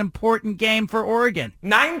this is an important game for Oregon.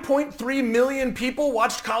 9.3 million people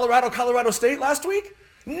watched Colorado State last week?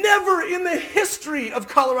 Never in the history of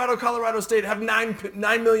Colorado State have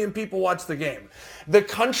 9 million people watch the game. The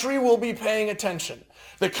country will be paying attention.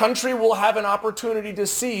 The country will have an opportunity to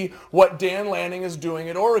see what Dan Lanning is doing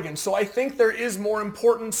at Oregon. So I think there is more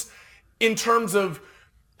importance in terms of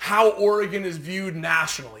how Oregon is viewed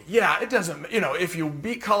nationally. Yeah, it doesn't, if you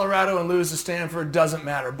beat Colorado and lose to Stanford, it doesn't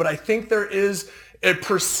matter. But I think there is a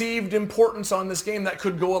perceived importance on this game that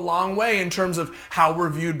could go a long way in terms of how we're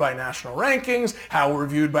viewed by national rankings, how we're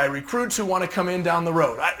viewed by recruits who want to come in down the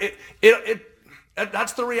road.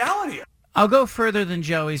 That's the reality. I'll go further than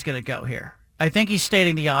Joey's going to go here. I think he's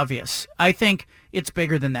stating the obvious. I think it's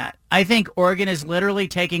bigger than that. I think Oregon is literally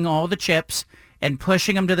taking all the chips and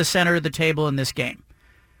pushing them to the center of the table in this game.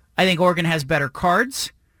 I think Oregon has better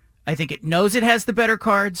cards. I think it knows it has the better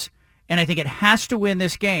cards, and I think it has to win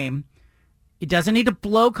this game. It doesn't need to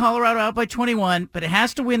blow Colorado out by 21, but it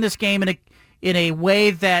has to win this game in a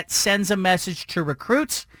way that sends a message to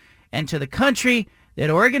recruits and to the country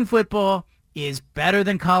that Oregon football is better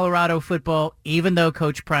than Colorado football, even though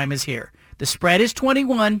Coach Prime is here. The spread is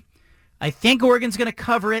 21. I think Oregon's going to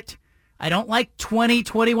cover it. I don't like 20,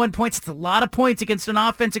 21 points. It's a lot of points against an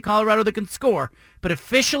offense in Colorado that can score. But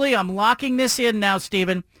officially, I'm locking this in now,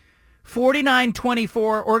 Stephen.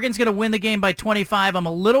 49-24. Oregon's going to win the game by 25. I'm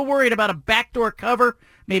a little worried about a backdoor cover,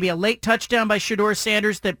 maybe a late touchdown by Shedeur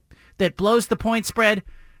Sanders that blows the point spread.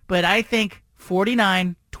 But I think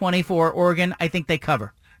 49-24 Oregon. I think they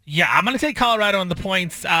cover. Yeah, I'm going to take Colorado on the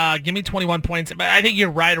points. Give me 21 points. But I think you're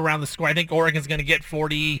right around the score. I think Oregon's going to get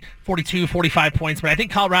 40, 42, 45 points. But I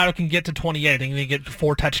think Colorado can get to 28. I think they get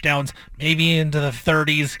 4 touchdowns, maybe into the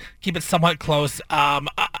 30s, keep it somewhat close.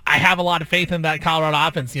 I have a lot of faith in that Colorado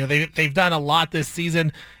offense. You know, they've done a lot this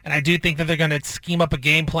season, and I do think that they're going to scheme up a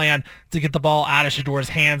game plan to get the ball out of Shedeur's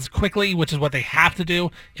hands quickly, which is what they have to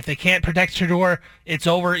do. If they can't protect Shedeur, it's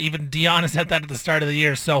over. Even Dion has said that at the start of the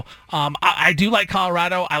year. So I do like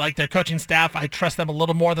Colorado. I like their coaching staff. I trust them a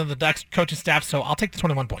little more than the Ducks coaching staff, so I'll take the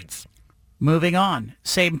 21 points. Moving on,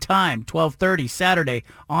 same time, 12:30 Saturday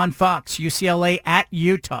on Fox, UCLA at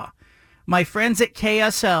Utah. My friends at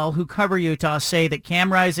KSL who cover Utah say that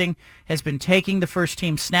Cam Rising has been taking the first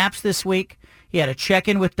team snaps this week. He had a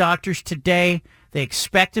check-in with doctors today. They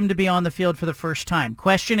expect him to be on the field for the first time.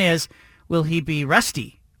 Question is, will he be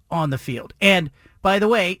rusty on the field? And by the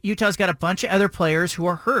way, Utah's got a bunch of other players who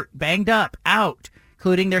are hurt, banged up, out,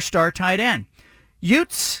 including their star tight end.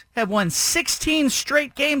 Utes have won 16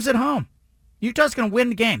 straight games at home. Utah's going to win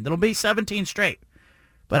the game. That'll be 17 straight.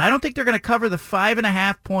 But I don't think they're going to cover the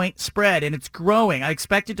 5.5-point spread, and it's growing. I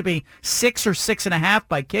expect it to be 6 or 6.5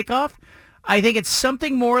 by kickoff. I think it's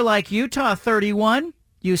something more like Utah 31,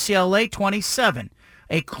 UCLA 27.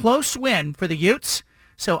 A close win for the Utes,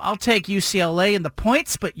 so I'll take UCLA in the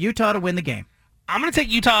points, but Utah to win the game. I'm going to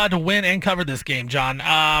take Utah to win and cover this game, John.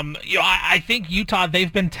 I think Utah,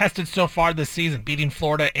 they've been tested so far this season, beating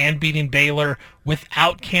Florida and beating Baylor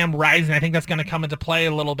without Cam Rising. I think that's going to come into play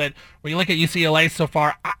a little bit. When you look at UCLA so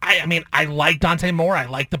far, I like Dante Moore. I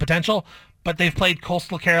like the potential, but they've played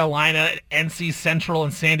Coastal Carolina, NC Central,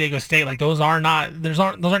 and San Diego State. Like those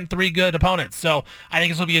aren't 3 good opponents. So I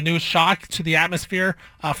think this will be a new shock to the atmosphere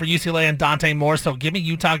for UCLA and Dante Moore. So give me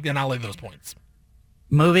Utah, and I'll lay those points.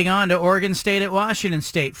 Moving on to Oregon State at Washington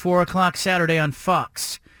State, 4 o'clock Saturday on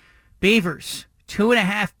Fox. Beavers,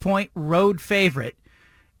 2.5-point road favorite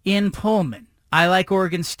in Pullman. I like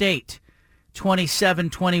Oregon State.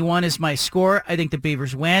 27-21 is my score. I think the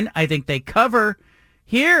Beavers win. I think they cover.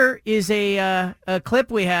 Here is a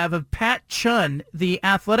clip we have of Pat Chun, the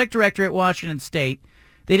athletic director at Washington State.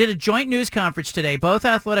 They did a joint news conference today. Both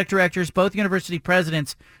athletic directors, both university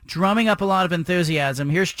presidents, drumming up a lot of enthusiasm.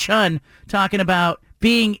 Here's Chun talking about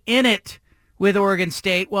being in it with Oregon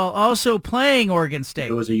State while also playing Oregon State.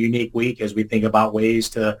 It was a unique week as we think about ways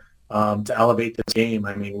to elevate this game.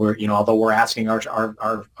 I mean, although we're asking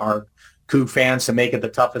our Coug fans to make it the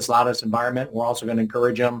toughest, loudest environment, we're also going to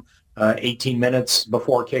encourage them 18 minutes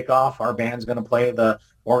before kickoff. Our band's going to play the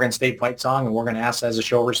Oregon State fight song, and we're going to ask, as a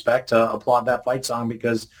show of respect, to applaud that fight song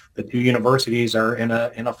because the two universities are in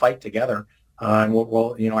a fight together. And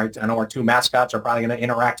I know our two mascots are probably going to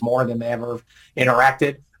interact more than they ever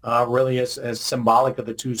interacted. Really, as symbolic of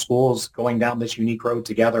the two schools going down this unique road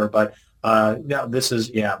together. But this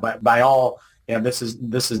is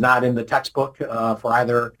this is not in the textbook for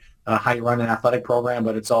either how you run an athletic program,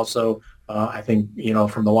 but it's also I think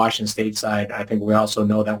from the Washington State side, I think we also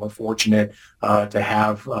know that we're fortunate to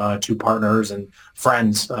have two partners and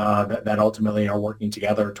friends that ultimately are working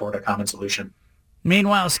together toward a common solution.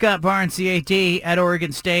 Meanwhile, Scott Barnes, the AD at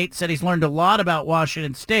Oregon State, said he's learned a lot about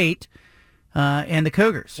Washington State and the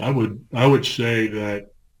Cougars. I would say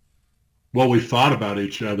that what we thought about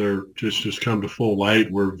each other just come to full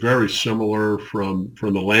light. We're very similar from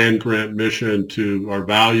the land grant mission to our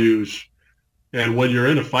values. And when you're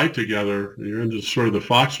in a fight together, you're in sort of the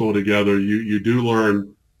foxhole together, you do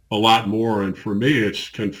learn a lot more. And for me, it's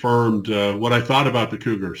confirmed what I thought about the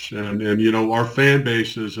Cougars. And our fan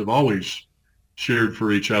bases have always cheered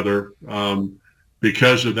for each other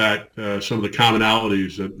because of that, some of the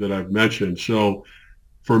commonalities that I've mentioned. So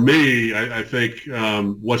for me, I think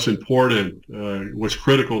what's important, what's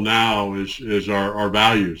critical now is our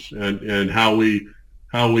values and how we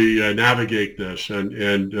navigate this.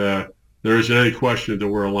 And there isn't any question that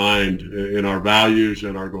we're aligned in our values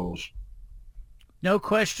and our goals. No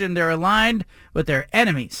question they're aligned, but they're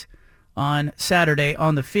enemies on Saturday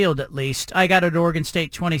on the field, at least. I got it at Oregon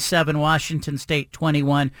State 27, Washington State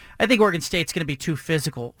 21. I think Oregon State's going to be too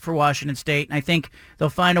physical for Washington State, and I think they'll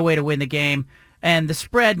find a way to win the game. and the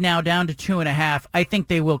spread now down to 2.5. I think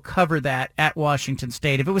they will cover that at Washington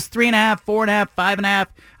State. If it was 3.5, 4.5, 5.5,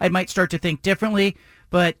 I might start to think differently.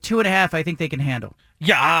 But 2.5, I think they can handle.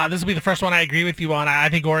 Yeah, this will be the first one I agree with you on. I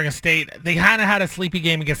think Oregon State, they kind of had a sleepy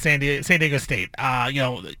game against San Diego State.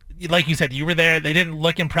 Like you said, you were there. They didn't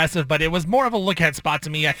look impressive, but it was more of a look-ahead spot to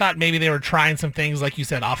me. I thought maybe they were trying some things, like you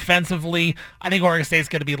said, offensively. I think Oregon State's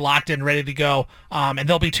going to be locked in, ready to go, and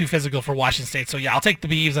they'll be too physical for Washington State. So, yeah, I'll take the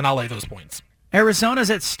Beavs, and I'll lay those points. Arizona's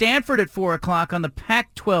at Stanford at 4 o'clock on the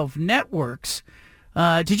Pac-12 networks.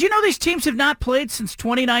 Did you know these teams have not played since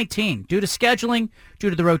 2019 due to scheduling, due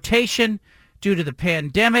to the rotation, due to the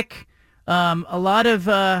pandemic? A lot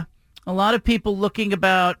of people looking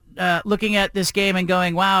at this game and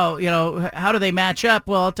going, wow, how do they match up?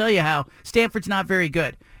 Well, I'll tell you how. Stanford's not very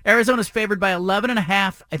good. Arizona's favored by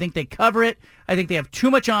 11.5. I think they cover it. I think they have too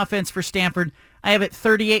much offense for Stanford. I have it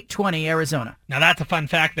 38-20 Arizona. Now that's a fun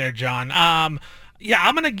fact there, John. Yeah,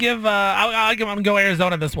 I'm gonna give. I'm gonna go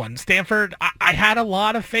Arizona this one. Stanford. I had a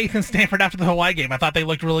lot of faith in Stanford after the Hawaii game. I thought they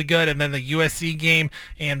looked really good, and then the USC game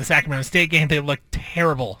and the Sacramento State game, they looked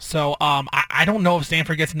terrible. So I don't know if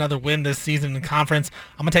Stanford gets another win this season in conference.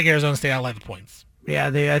 I'm gonna take Arizona State. I'll lay the points. Yeah,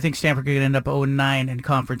 I think Stanford could end up 0-9 in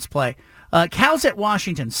conference play. Cal's at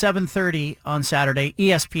Washington, 7:30 on Saturday,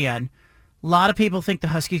 ESPN. A lot of people think the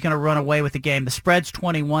Huskies going to run away with the game. The spread's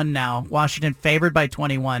 21 now. Washington favored by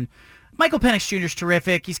 21. Michael Penix Jr. is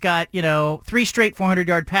terrific. He's got, 3 straight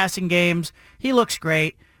 400-yard passing games. He looks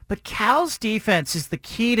great. But Cal's defense is the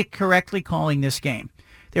key to correctly calling this game.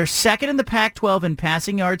 They're second in the Pac-12 in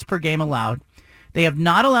passing yards per game allowed. They have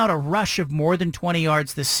not allowed a rush of more than 20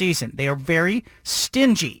 yards this season. They are very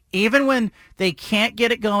stingy. Even when they can't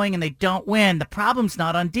get it going and they don't win, the problem's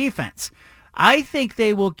not on defense. I think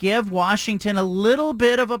they will give Washington a little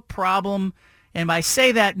bit of a problem. And I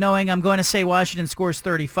say that knowing I'm going to say Washington scores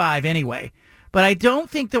 35 anyway. But I don't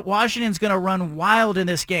think that Washington's going to run wild in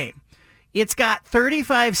this game. It's got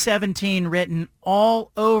 35-17 written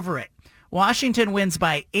all over it. Washington wins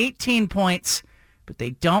by 18 points, but they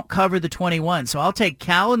don't cover the 21. So I'll take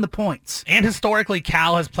Cal and the points. And historically,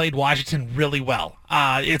 Cal has played Washington really well.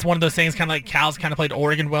 It's one of those things kind of like Cal's kind of played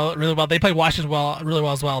Oregon really well. They played Washington really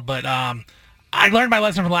well as well, but I learned my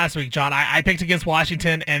lesson from last week, John. I picked against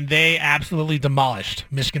Washington, and they absolutely demolished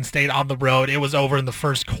Michigan State on the road. It was over in the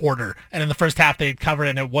first quarter, and in the first half, they had covered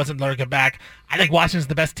it, and it wasn't looking back. I think Washington's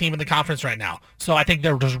the best team in the conference right now. So I think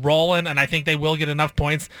they're just rolling, and I think they will get enough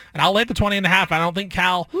points. And I'll lay the 20.5. I don't think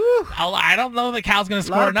Cal. I don't know that Cal's going to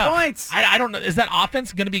score enough. Points. I don't know. Is that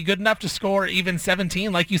offense going to be good enough to score even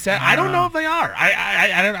 17, like you said? I don't know if they are.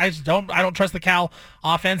 I don't trust the Cal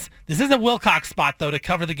offense. This is a Wilcox spot though to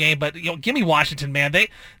cover the game, but give me Washington, man.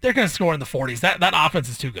 They're going to score in the 40s. That offense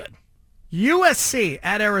is too good. USC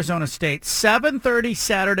at Arizona State, 7:30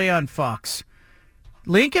 Saturday on Fox.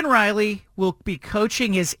 Lincoln Riley will be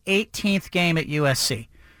coaching his 18th game at USC.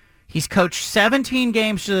 He's coached 17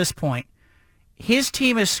 games to this point. His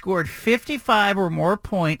team has scored 55 or more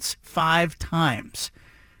points 5 times.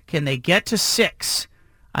 Can they get to 6?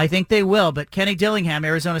 I think they will, but Kenny Dillingham,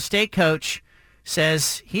 Arizona State coach,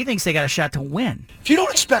 says he thinks they got a shot to win. If you don't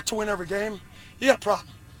expect to win every game, you got a problem.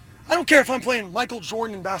 I don't care if I'm playing Michael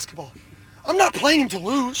Jordan in basketball. I'm not playing him to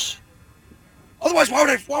lose. Otherwise, why would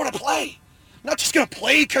I play? I'm not just going to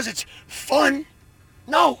play because it's fun.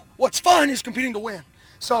 No, what's fun is competing to win.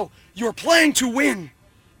 So you're playing to win.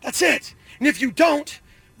 That's it. And if you don't,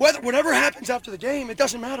 whatever happens after the game, it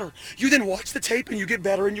doesn't matter. You then watch the tape and you get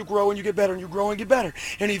better and you grow and you get better and you grow and get better.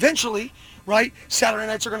 And eventually, right, Saturday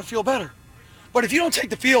nights are going to feel better. But if you don't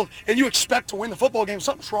take the field and you expect to win the football game,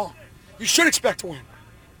 something's wrong. You should expect to win.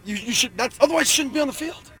 You should. Otherwise, you shouldn't be on the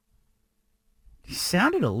field. He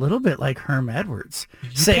sounded a little bit like Herm Edwards.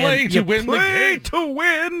 Play to win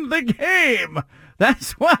the game.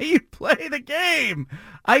 That's why you play the game.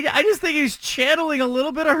 I just think he's channeling a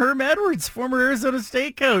little bit of Herm Edwards, former Arizona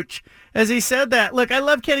State coach, as he said that. Look, I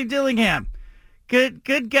love Kenny Dillingham. Good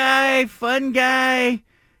guy, fun guy.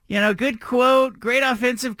 Good quote, great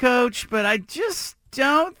offensive coach, but I just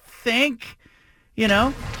don't think,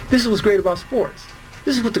 This is what's great about sports.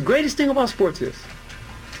 This is what the greatest thing about sports is.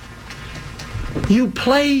 You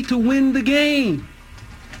play to win the game.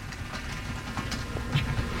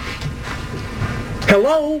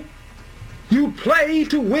 Hello? You play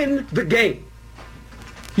to win the game.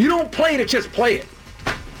 You don't play to just play it.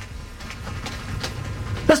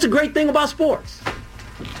 That's the great thing about sports.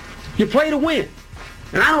 You play to win.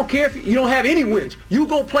 And I don't care if you don't have any wins. You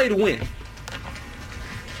go play to win.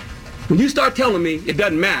 When you start telling me it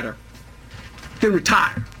doesn't matter, then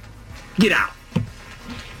retire. Get out.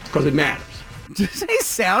 Because it matters. Does he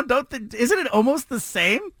sound? Isn't it almost the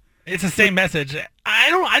same? It's the same message.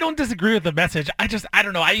 I don't disagree with the message. I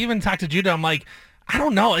don't know. I even talked to Judah. I'm like, I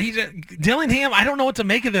don't know. Dillingham, I don't know what to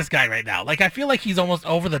make of this guy right now. Like, I feel like he's almost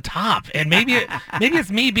over the top. And maybe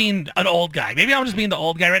it's me being an old guy. Maybe I'm just being the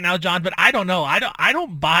old guy right now, John, but I don't know. I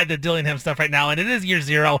don't buy the Dillingham stuff right now, and it is year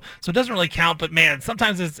 0, so it doesn't really count. But, man,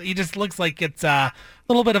 sometimes he just looks like it's a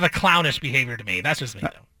little bit of a clownish behavior to me. That's just me, though.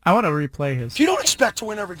 I want to replay his. If you don't expect to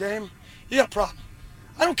win every game, you got a problem.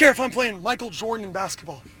 I don't care if I'm playing Michael Jordan in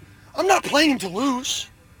basketball. I'm not playing him to lose.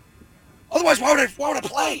 Otherwise, why would I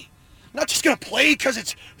play? I'm not just going to play because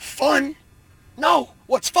it's fun. No,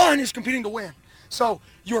 what's fun is competing to win. So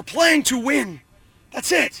you're playing to win.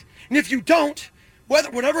 That's it. And if you don't,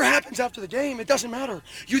 whatever happens after the game, it doesn't matter.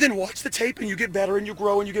 You then watch the tape and you get better and you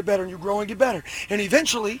grow and you get better and you grow and get better. And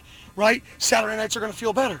eventually, right, Saturday nights are going to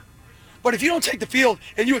feel better. But if you don't take the field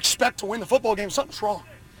and you expect to win the football game, something's wrong.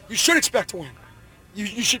 You should expect to win. You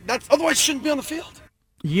should. Otherwise, you shouldn't be on the field.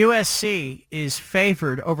 USC is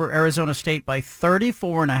favored over Arizona State by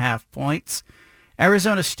 34.5 points.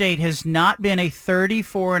 Arizona State has not been a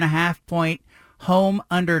 34.5 point home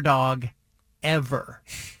underdog ever.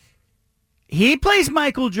 He plays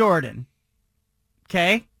Michael Jordan.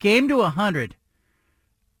 Okay? Game to 100.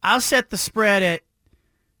 I'll set the spread at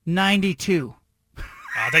 92.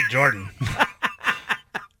 I'll take Jordan.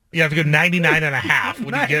 You have to go 99.5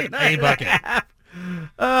 when you get a bucket.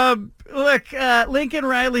 Look, Lincoln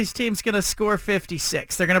Riley's team's going to score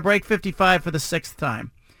 56. They're going to break 55 for the 6th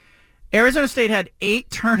time. Arizona State had 8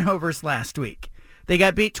 turnovers last week. They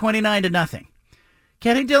got beat 29-0.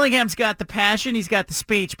 Kenny Dillingham's got the passion, he's got the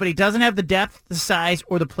speech, but he doesn't have the depth, the size,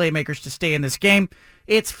 or the playmakers to stay in this game.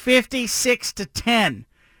 It's 56-10.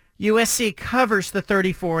 USC covers the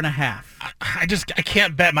 34.5. I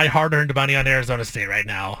can't bet my hard-earned money on Arizona State right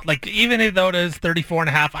now. Like, even though it is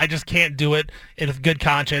 34.5, I just can't do it with good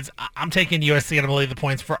conscience. I'm taking USC and I'm going to leave the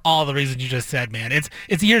points for all the reasons you just said, man. It's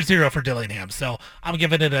year 0 for Dillingham, so I'm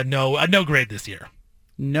giving it a no grade this year.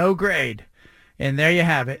 No grade. And there you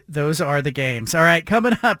have it. Those are the games. All right,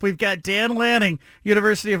 coming up, we've got Dan Lanning,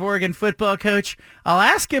 University of Oregon football coach. I'll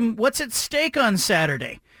ask him what's at stake on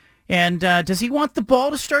Saturday. And does he want the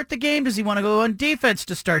ball to start the game? Does he want to go on defense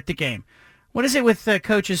to start the game? What is it with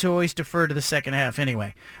coaches who always defer to the second half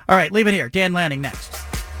anyway? All right, leave it here. Dan Lanning next.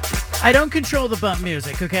 I don't control the bump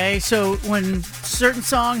music, okay? So when certain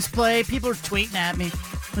songs play, people are tweeting at me.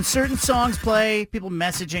 When certain songs play, people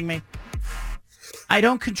messaging me. I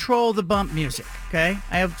don't control the bump music, okay?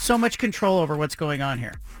 I have so much control over what's going on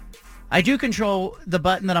here. I do control the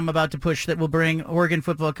button that I'm about to push that will bring Oregon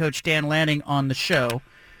football coach Dan Lanning on the show.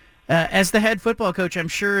 As the head football coach, I'm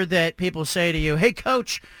sure that people say to you, "Hey,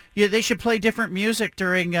 coach, they should play different music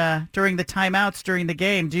during the timeouts during the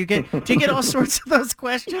game." Do you get all sorts of those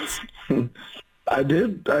questions? I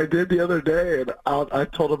did the other day, and I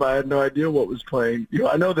told him I had no idea what was playing.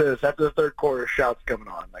 I know this after the third quarter, shouts coming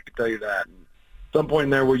on. I can tell you that. And some point in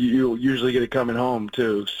there where you usually get it coming home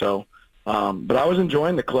too. So, but I was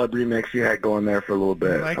enjoying the club remix you had going there for a little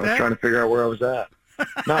bit. Like I was that? trying to figure out where I was at.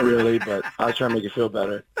 Not really, but I was trying to make it feel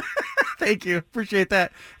better. Thank you. Appreciate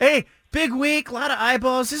that. Hey, big week, a lot of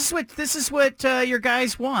eyeballs. This is what your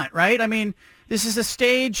guys want, right? I mean, this is a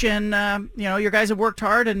stage, and your guys have worked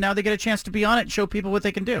hard, and now they get a chance to be on it and show people what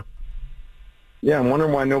they can do. Yeah, I'm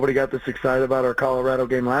wondering why nobody got this excited about our Colorado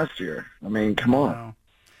game last year. I mean, come on.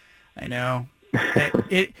 I know.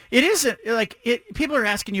 It isn't like it. People are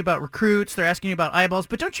asking you about recruits. They're asking you about eyeballs,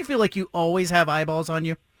 but don't you feel like you always have eyeballs on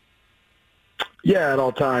you? Yeah, at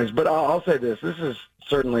all times. But I'll say this. This is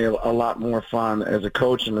certainly a lot more fun as a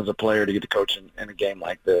coach and as a player to get to coach in a game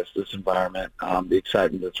like this environment. The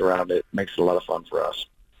excitement that's around it makes it a lot of fun for us.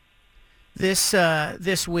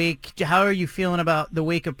 This week, how are you feeling about the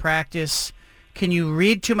week of practice? Can you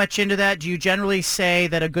read too much into that? Do you generally say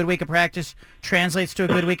that a good week of practice translates to a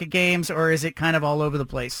good week of games, or is it kind of all over the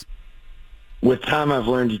place? With time, I've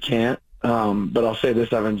learned you can't. But I'll say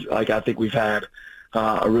this: I think we've had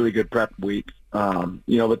a really good prep week. But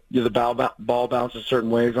the ball bounces certain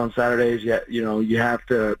ways on Saturdays. You have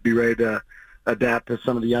to be ready to adapt to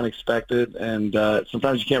some of the unexpected, and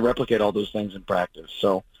sometimes you can't replicate all those things in practice.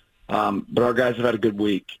 So, but our guys have had a good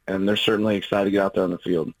week, and they're certainly excited to get out there on the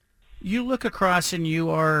field. You look across and you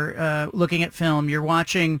are looking at film. You're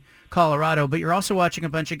watching Colorado, but you're also watching a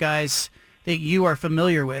bunch of guys that you are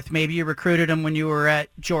familiar with. Maybe you recruited them when you were at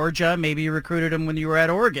Georgia. Maybe you recruited them when you were at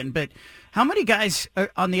Oregon. But how many guys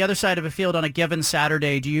on the other side of a field on a given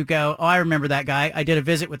Saturday do you go, "Oh, I remember that guy. I did a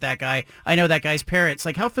visit with that guy. I know that guy's parents."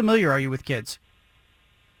 Like, how familiar are you with kids?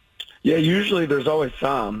 Yeah, usually there's always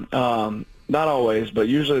some. Not always, but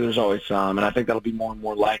usually there's always some. And I think that'll be more and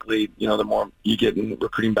more likely, the more you get in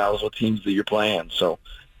recruiting battles with teams that you're playing. So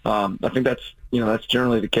I think that's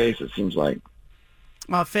generally the case, it seems like.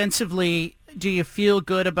 Offensively, do you feel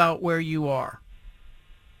good about where you are?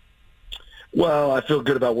 Well, I feel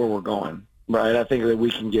good about where we're going, right? I think that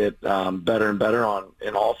we can get better and better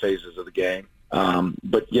in all phases of the game.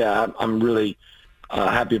 But, yeah, I'm really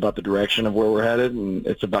happy about the direction of where we're headed, and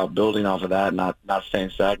it's about building off of that, not staying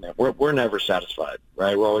stagnant. We're never satisfied,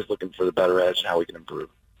 right? We're always looking for the better edge and how we can improve.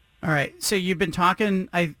 All right, so you've been talking,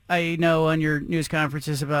 I know, on your news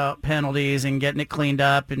conferences about penalties and getting it cleaned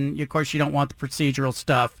up, and, of course, you don't want the procedural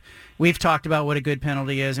stuff. We've talked about what a good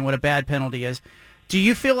penalty is and what a bad penalty is. Do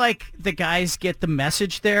you feel like the guys get the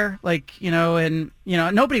message there? Like,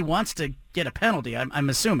 nobody wants to get a penalty, I'm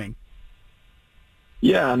assuming.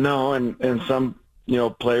 Yeah, no, and some,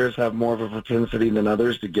 players have more of a propensity than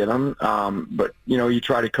others to get them. But, you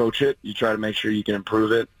try to coach it. You try to make sure you can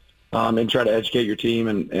improve it. And try to educate your team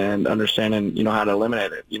and understand how to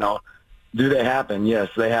eliminate it. Do they happen? Yes,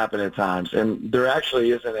 they happen at times. And there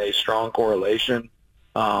actually isn't a strong correlation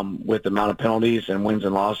with the amount of penalties and wins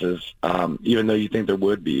and losses, even though you think there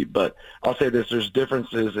would be. But I'll say this, there's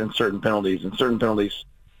differences in certain penalties, and certain penalties,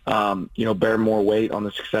 bear more weight on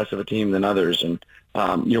the success of a team than others. And,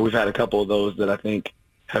 we've had a couple of those that I think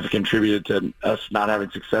have contributed to us not having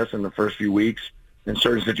success in the first few weeks in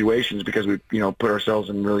certain situations because we, put ourselves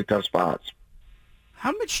in really tough spots.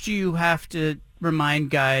 How much do you have to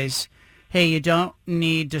remind guys, hey, you don't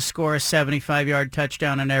need to score a 75-yard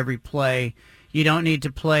touchdown on every play. You don't need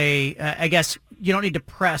to play, you don't need to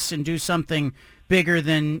press and do something bigger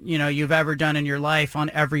than, you've ever done in your life on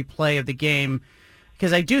every play of the game.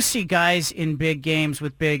 Because I do see guys in big games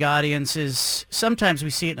with big audiences. Sometimes we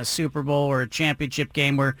see it in a Super Bowl or a championship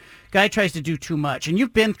game where a guy tries to do too much. And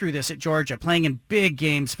you've been through this at Georgia, playing in big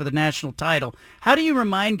games for the national title. How do you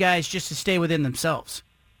remind guys just to stay within themselves?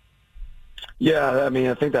 Yeah,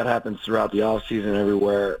 I think that happens throughout the offseason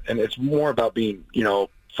everywhere. And it's more about being,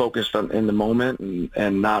 focused on in the moment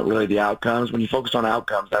and not really the outcomes. When you focus on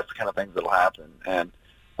outcomes, that's the kind of things that'll happen. And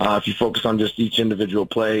if you focus on just each individual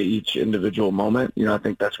play, each individual moment, I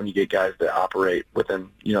think that's when you get guys that operate within,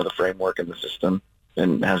 the framework and the system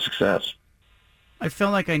and have success. I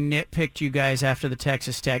felt like I nitpicked you guys after the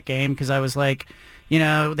Texas Tech game because I was like,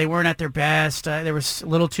 they weren't at their best. There was a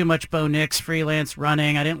little too much Bo Nix freelance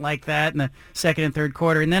running. I didn't like that in the second and third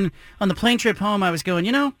quarter. And then on the plane trip home, I was going,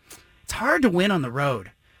 it's hard to win on the road.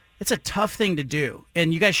 It's a tough thing to do.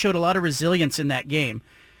 And you guys showed a lot of resilience in that game.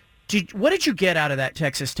 What did you get out of that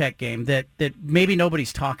Texas Tech game that maybe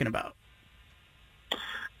nobody's talking about?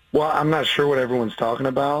 Well, I'm not sure what everyone's talking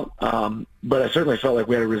about, but I certainly felt like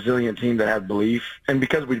we had a resilient team that had belief. And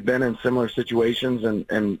because we've been in similar situations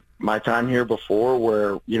and my time here before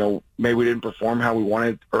where, maybe we didn't perform how we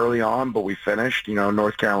wanted early on, but we finished.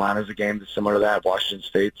 North Carolina's a game that's similar to that. Washington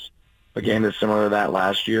State's a game that's similar to that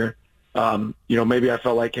last year. Maybe I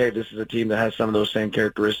felt like, hey, this is a team that has some of those same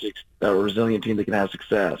characteristics, a resilient team that can have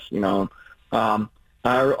success.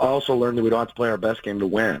 I also learned that we don't have to play our best game to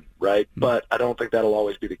win, right? But I don't think that'll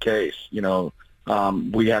always be the case. We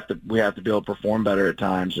have to be able to perform better at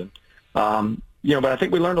times, and but I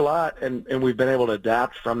think we learned a lot, and we've been able to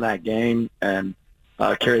adapt from that game and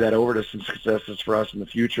carry that over to some successes for us in the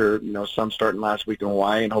future. Some starting last week in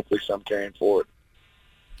Hawaii, and hopefully some carrying forward.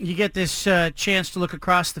 You get this chance to look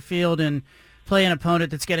across the field and play an opponent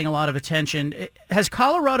that's getting a lot of attention. Has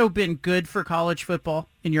Colorado been good for college football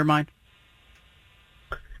in your mind?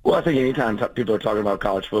 Well, I think anytime people are talking about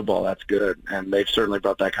college football, that's good, and they've certainly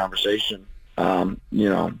brought that conversation,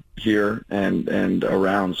 here and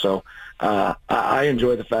around. So I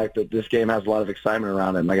enjoy the fact that this game has a lot of excitement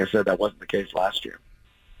around it. And like I said, that wasn't the case last year.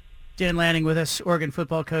 Dan Lanning with us, Oregon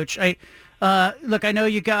football coach. Look, I know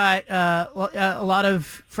you got a lot of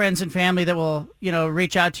friends and family that will,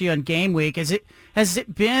 reach out to you on game week. Has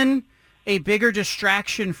it been a bigger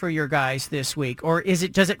distraction for your guys this week, or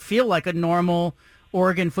does it feel like a normal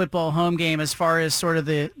Oregon football home game as far as sort of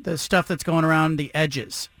the stuff that's going around the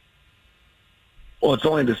edges? Well, it's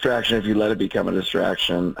only a distraction if you let it become a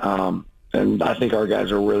distraction. And I think our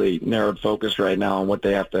guys are really narrowed focused right now on what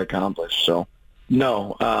they have to accomplish. So,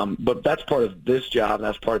 no. But that's part of this job, and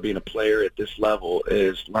that's part of being a player at this level,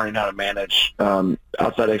 is learning how to manage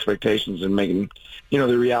outside expectations and making,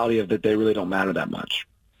 the reality of that they really don't matter that much.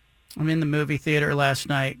 I'm in the movie theater last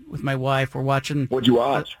night with my wife. We're watching. What'd you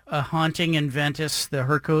watch? A Haunting in Venice, the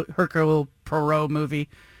Hercule Poirot movie.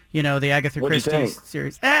 The Agatha What'd Christie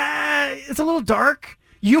series. It's a little dark.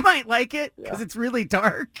 You might like it because it's really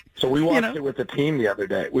dark. So we watched it with the team the other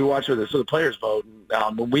day. We watched it so the players vote.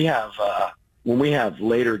 When we have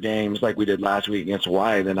later games like we did last week against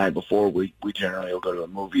Hawaii the night before, we generally will go to a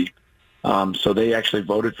movie. So they actually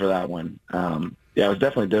voted for that one. Yeah, it was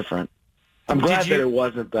definitely different. I'm glad that it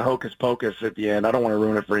wasn't the hocus pocus at the end. I don't want to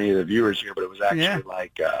ruin it for any of the viewers here, but it was actually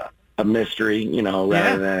like a mystery,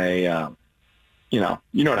 rather than a, you know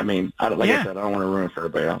what I mean. I said, I don't want to ruin it for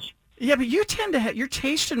everybody else. Yeah, but you tend to your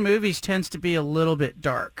taste in movies tends to be a little bit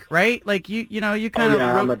dark, right? Like you kind of.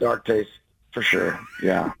 Yeah, I'm a dark taste for sure.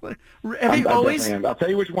 Yeah. Have you always? I'll tell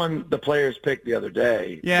you which one the players picked the other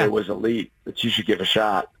day. Yeah. It was elite that you should give a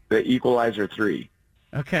shot. The Equalizer 3.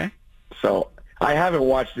 Okay. So I haven't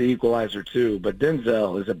watched The Equalizer 2, but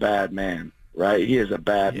Denzel is a bad man, right? He is a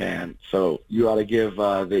bad man. So you ought to give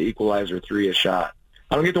The Equalizer 3 a shot.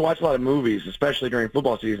 I don't get to watch a lot of movies, especially during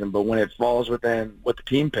football season, but when it falls within what the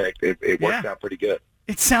team picked, it works out pretty good.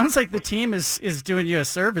 It sounds like the team is doing you a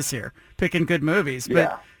service here, picking good movies.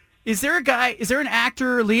 But is there an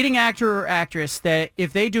actor, leading actor or actress that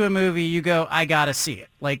if they do a movie, you go, I gotta see it?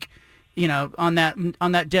 Like, on that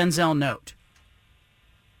Denzel note.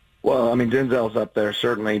 Well, I mean, Denzel's up there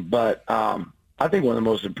certainly, but I think one of the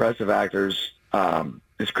most impressive actors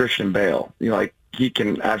is Christian Bale. He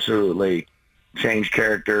can absolutely change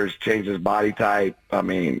characters, change his body type. I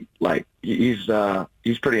mean, he's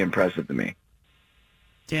pretty impressive to me.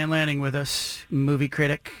 Dan Lanning with us, movie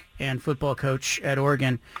critic and football coach at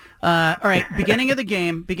Oregon. All right, beginning of the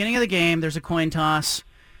game, there's a coin toss.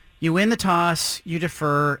 You win the toss, you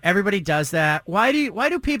defer. Everybody does that. Why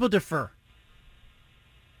do people defer?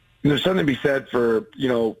 There's something to be said for,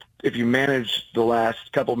 if you manage the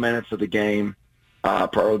last couple minutes of the game,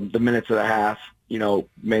 or the minutes of the half,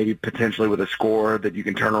 maybe potentially with a score that you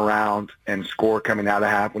can turn around and score coming out of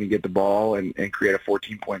half when you get the ball and create a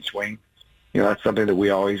 14-point swing. That's something that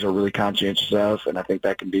we always are really conscientious of, and I think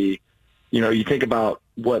that can be, you think about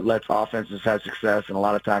what lets offenses have success, and a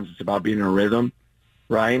lot of times it's about being in a rhythm,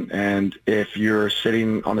 right? And if you're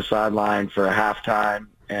sitting on the sideline for a halftime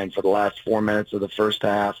and for the last 4 minutes of the first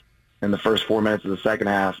half and the first 4 minutes of the second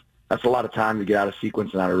half, that's a lot of time to get out of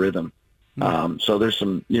sequence and out of rhythm. So there's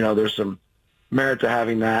some merit to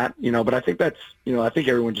having that, but I think I think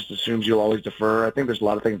everyone just assumes you'll always defer. I think there's a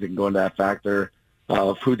lot of things that can go into that factor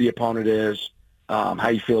of who the opponent is, how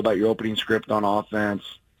you feel about your opening script on offense,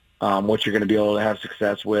 what you're going to be able to have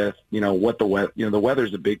success with, what the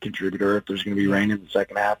weather's a big contributor. If there's going to be rain in the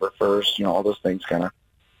second half or first, all those things kind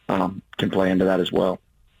of can play into that as well.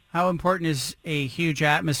 How important is a huge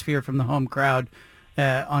atmosphere from the home crowd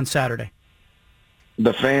on Saturday?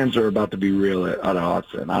 The fans are about to be real at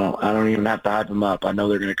Hodgson. I don't even have to hype them up. I know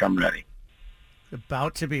they're going to come ready.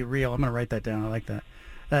 About to be real. I'm going to write that down. I like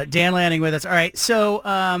that. Dan Lanning with us. All right.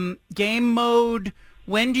 So game mode.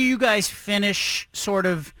 When do you guys finish? Sort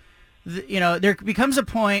of. There becomes a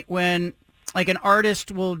point when, like, an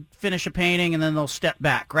artist will finish a painting and then they'll step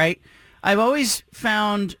back, right? I've always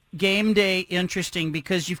found game day interesting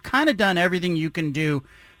because you've kind of done everything you can do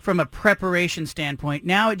from a preparation standpoint.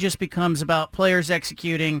 Now it just becomes about players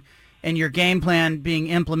executing and your game plan being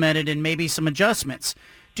implemented and maybe some adjustments.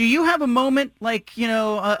 Do you have a moment like,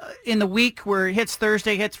 in the week where it hits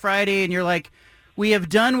Thursday, hits Friday, and you're like, we have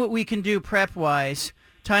done what we can do prep-wise,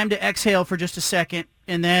 time to exhale for just a second,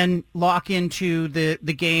 and then lock into the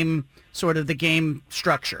game, sort of the game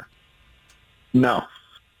structure? No.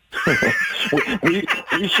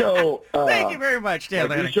 we show. Thank you very much, Dan.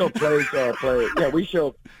 We show plays to our players. Yeah, we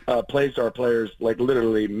show plays to our players like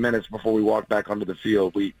literally minutes before we walk back onto the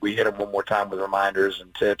field. We hit them one more time with reminders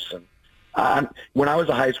and tips. And when I was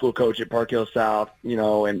a high school coach at Park Hill South,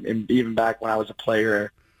 and even back when I was a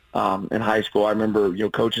player in high school, I remember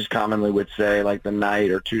coaches commonly would say like the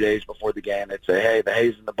night or 2 days before the game, they'd say, "Hey, the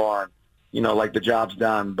hay's in the barn. Like the job's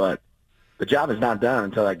done, but." The job is not done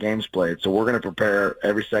until that game's played, so we're going to prepare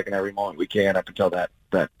every second, every moment we can up until that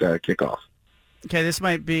kickoff. Okay, this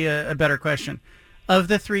might be a better question. Of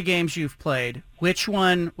the 3 games you've played, which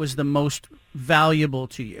one was the most valuable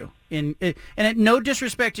to you? And no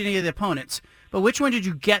disrespect to any of the opponents, but which one did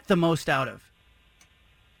you get the most out of?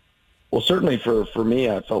 Well, certainly for me,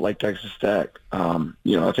 I felt like Texas Tech. I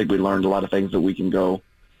think we learned a lot of things that we can go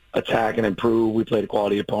attack and improve. We played a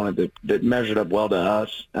quality opponent that measured up well to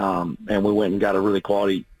us, and we went and got a really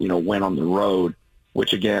quality, win on the road,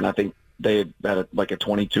 which, again, I think they had a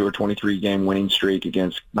 22 or 23 game winning streak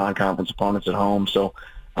against non-conference opponents at home. So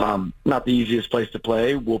not the easiest place to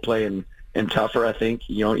play. We'll play in tougher, I think,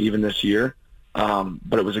 even this year.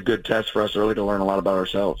 But it was a good test for us early to learn a lot about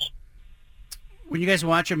ourselves. When you guys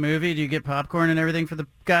watch a movie, do you get popcorn and everything for the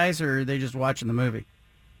guys, or are they just watching the movie?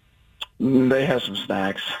 They have some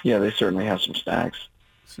snacks. Yeah, they certainly have some snacks.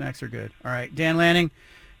 Snacks are good. All right, Dan Lanning,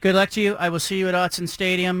 good luck to you. I will see you at Autzen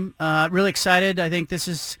Stadium. Really excited. I think this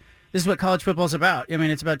is what college football is about. I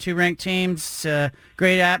mean, it's about 2 ranked teams,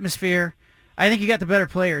 great atmosphere. I think you got the better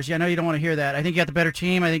players. Yeah, I know you don't want to hear that. I think you got the better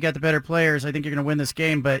team. I think you got the better players. I think you're going to win this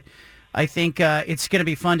game, but I think it's going to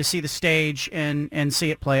be fun to see the stage and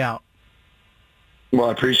see it play out. Well,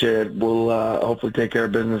 I appreciate it. We'll hopefully take care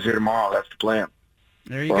of business here tomorrow. That's the plan.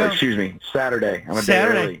 There you go. Excuse me, Saturday. I'm a day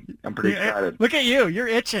early. I'm pretty excited. Look at you. You're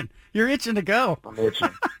itching. You're itching to go. I'm itching.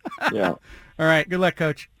 Yeah. All right. Good luck,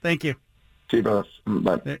 Coach. Thank you. See you, brothers.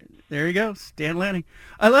 Bye. There you go. Dan Lanning.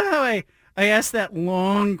 I love how I asked that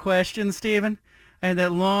long question, Stephen, and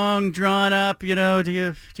that long drawn up, do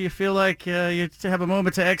you feel like you have a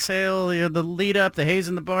moment to exhale, the lead up, the haze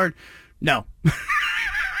in the barn? No.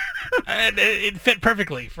 And it fit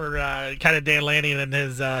perfectly for kind of Dan Lanning and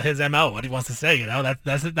his MO, what he wants to say.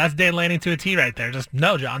 That's Dan Lanning to a T right there. Just,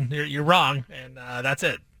 no, John, you're wrong, and that's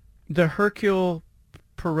it. The Hercule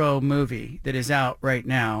Poirot movie that is out right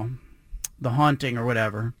now, The Haunting or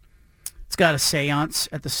whatever, it's got a seance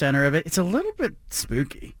at the center of it. It's a little bit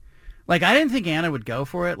spooky. Like, I didn't think Anna would go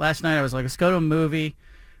for it. Last night I was like, let's go to a movie.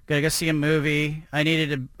 Gotta go see a movie. I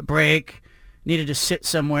needed a break. Needed to sit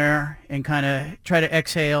somewhere and kind of try to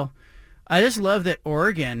exhale. I just love that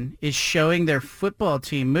Oregon is showing their football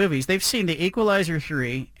team movies. They've seen The Equalizer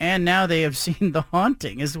 3, and now they have seen The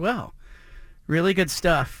Haunting as well. Really good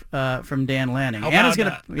stuff from Dan Lanning.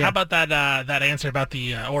 How about that answer about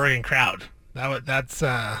the Oregon crowd?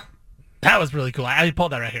 That was really cool. I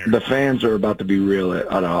pulled that right here. The fans are about to be real at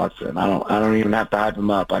Austin. I don't even have to hype them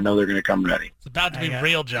up. I know they're going to come ready. It's about to be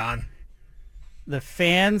real, John. The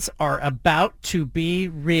fans are about to be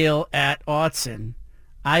real at Autzen.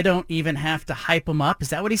 I don't even have to hype them up.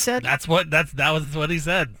 Is that what he said? That was what he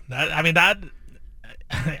said. I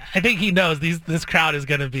think he knows this crowd is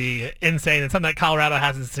going to be insane and something that Colorado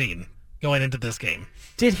hasn't seen going into this game.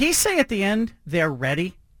 Did he say at the end they're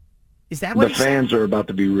ready? Is that what the fans are about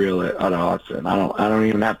to be real at Austin? I don't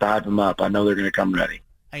even have to hype them up. I know they're going to come ready.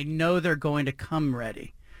 I know they're going to come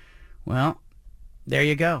ready. Well, there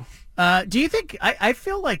you go. Do you think, I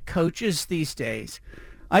feel like coaches these days,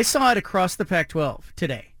 I saw it across the Pac-12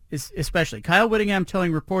 today, especially. Kyle Whittingham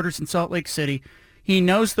telling reporters in Salt Lake City he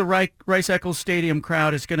knows the Rice-Eccles Stadium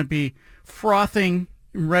crowd is going to be frothing,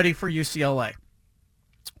 ready for UCLA.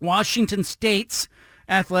 Washington State's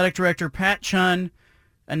athletic director, Pat Chun,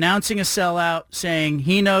 announcing a sellout, saying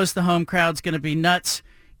he knows the home crowd's going to be nuts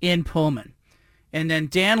in Pullman. And then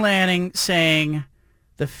Dan Lanning saying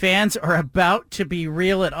the fans are about to be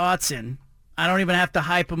real at Autzen. I don't even have to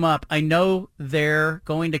hype them up. I know they're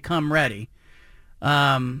going to come ready.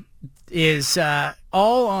 Is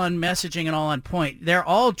all on messaging and all on point. They're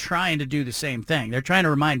all trying to do the same thing. They're trying to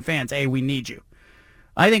remind fans, hey, we need you.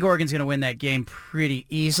 I think Oregon's going to win that game pretty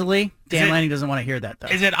easily. Dan Lanning doesn't want to hear that, though.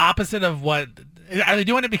 Is it opposite of what... Are they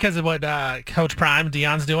doing it because of what Coach Prime,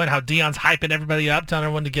 Deion's doing? How Deion's hyping everybody up, telling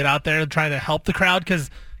everyone to get out there and trying to help the crowd? Because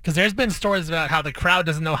there's been stories about how the crowd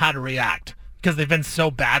doesn't know how to react because they've been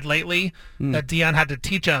so bad lately that Deion had to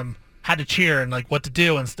teach them how to cheer and like what to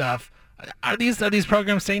do and stuff. Are these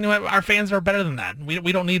programs saying, our fans are better than that?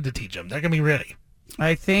 We don't need to teach them. They're going to be ready.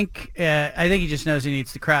 I think he just knows he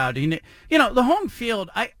needs the crowd. The home field,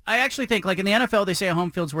 I actually think, like in the NFL, they say a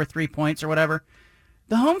home field's worth 3 points or whatever.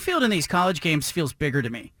 The home field in these college games feels bigger to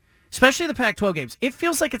me, especially the Pac-12 games. It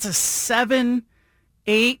feels like it's a 7,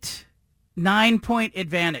 8, 9-point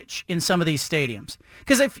advantage in some of these stadiums.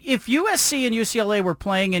 Because if USC and UCLA were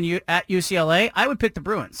playing at UCLA, I would pick the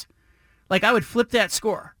Bruins. Like, I would flip that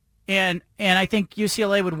score. And I think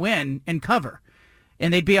UCLA would win and cover.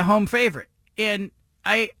 And they'd be a home favorite. And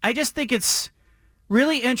I just think it's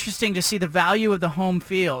really interesting to see the value of the home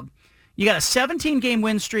field. You got a 17-game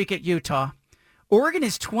win streak at Utah. Oregon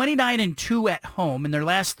is 29-2 at home in their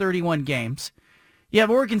last 31 games. You have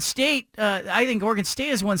Oregon State. I think Oregon State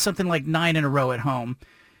has won something like 9 in a row at home.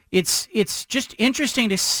 It's just interesting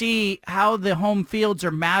to see how the home fields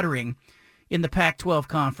are mattering in the Pac-12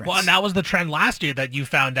 conference. Well, and that was the trend last year that you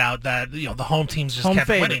found out that the home teams just kept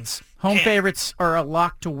winning. Home favorites are a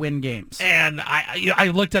lock to win games. And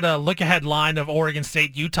I looked at a look-ahead line of Oregon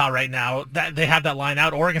State, Utah right now. That they have that line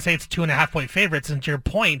out. Oregon State's 2.5-point favorites. And to your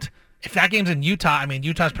point, if that game's in Utah, I mean,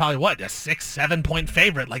 Utah's probably, a 6-7 point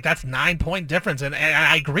favorite. Like, that's 9-point difference. And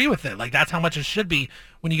I agree with it. Like, that's how much it should be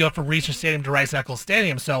when you go from Research Stadium to Rice-Eccles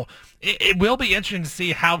Stadium. So it will be interesting to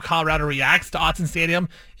see how Colorado reacts to Autzen Stadium.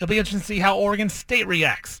 It'll be interesting to see how Oregon State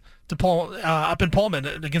reacts to up in Pullman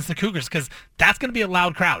against the Cougars, because that's going to be a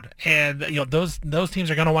loud crowd. And, those teams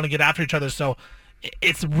are going to want to get after each other. So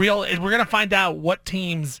it's real. We're going to find out what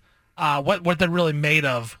teams, what they're really made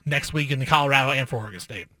of next week in Colorado and for Oregon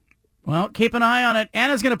State. Well, keep an eye on it.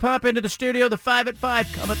 Anna's going to pop into the studio. The 5 at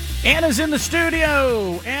 5 coming. Anna's in the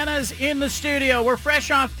studio. We're fresh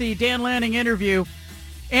off the Dan Lanning interview.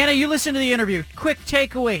 Anna, you listen to the interview. Quick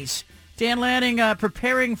takeaways. Dan Lanning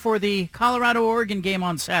preparing for the Colorado-Oregon game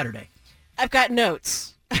on Saturday. I've got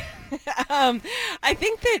notes. I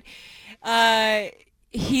think that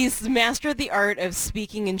he's mastered the art of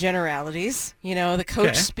speaking in generalities. You know, the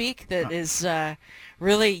coach speak that is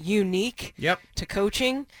really unique to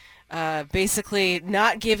coaching. Basically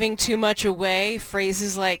not giving too much away.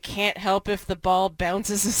 Phrases like can't help if the ball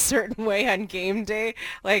bounces a certain way on game day.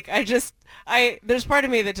 Like there's part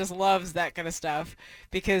of me that just loves that kind of stuff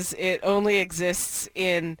because it only exists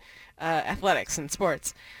in athletics and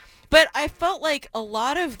sports. But I felt like a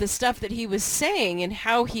lot of the stuff that he was saying and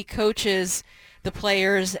how he coaches the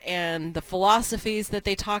players and the philosophies that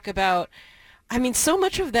they talk about, I mean, so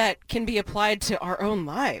much of that can be applied to our own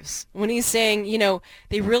lives. When he's saying, you know,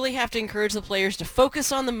 they really have to encourage the players to focus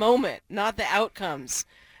on the moment, not the outcomes,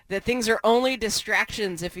 that things are only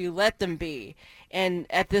distractions if you let them be. And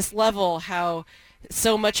at this level, how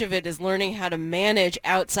so much of it is learning how to manage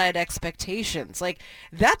outside expectations. Like,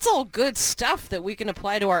 that's all good stuff that we can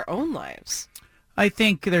apply to our own lives. I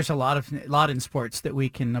think there's a lot in sports that we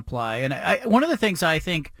can apply. And one of the things I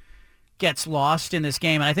think gets lost in this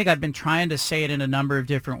game, and I think I've been trying to say it in a number of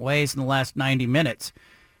different ways in the last 90 minutes,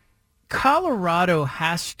 Colorado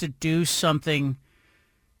has to do something,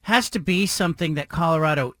 has to be something that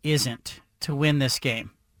Colorado isn't to win this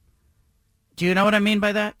game. Do you know what I mean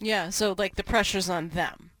by that? Yeah, so like the pressure's on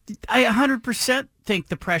them. I 100% think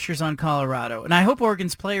the pressure's on Colorado, and I hope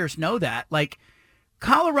Oregon's players know that. Like,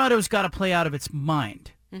 Colorado's got to play out of its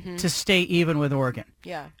mind to stay even with Oregon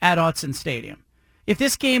at Autzen Stadium. If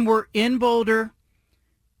this game were in Boulder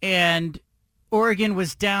and Oregon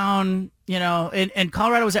was down, you know, and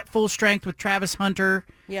Colorado was at full strength with Travis Hunter,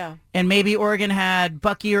 and maybe Oregon had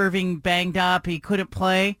Bucky Irving banged up, he couldn't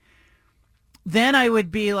play, then I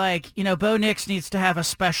would be like, you know, Bo Nix needs to have a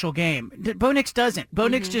special game. Bo Nix doesn't. Bo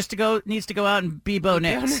Nix needs to go out and be Bo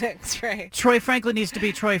Nix. Bo Nix, right. Troy Franklin needs to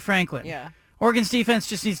be Troy Franklin. Yeah. Oregon's defense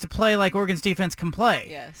just needs to play like Oregon's defense can play.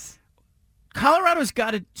 Yes. Colorado's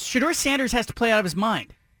got to, Shedeur Sanders has to play out of his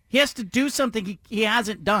mind. He has to do something he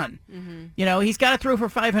hasn't done. You know, he's got to throw for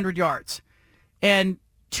 500 yards. And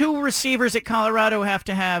two receivers at Colorado have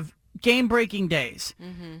to have game-breaking days.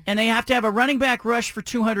 And they have to have a running back rush for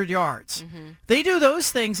 200 yards. They do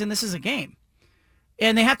those things, and this is a game.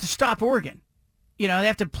 And they have to stop Oregon. You know, they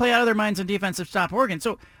have to play out of their minds on defense to stop Oregon.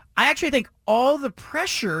 So I actually think all the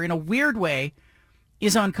pressure, in a weird way,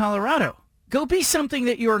 is on Colorado. Go be something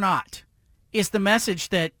that you're not, is the message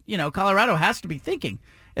that, you know, Colorado has to be thinking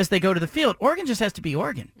as they go to the field. Oregon just has to be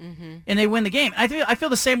Oregon, and they win the game. I feel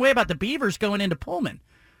the same way about the Beavers going into Pullman.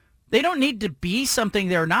 They don't need to be something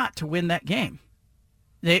they're not to win that game.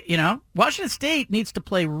 They, you know, Washington State needs to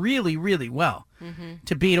play really, really well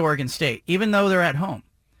to beat Oregon State, even though they're at home.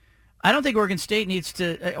 I don't think Oregon State needs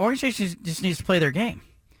to. Oregon State just needs to play their game.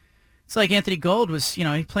 It's like Anthony Gould was, you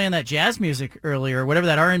know, he playing that jazz music earlier, whatever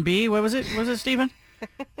that R&B. What was it? What was it, Stephen?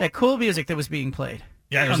 That cool music that was being played.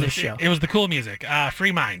 Yeah, on this show. It was the cool music.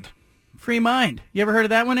 Free Mind. Free Mind. You ever heard of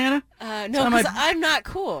that one, Anna? No, because I'm not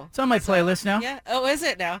cool. It's on my playlist now. Yeah. Oh, is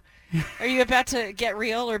it now? Are you about to get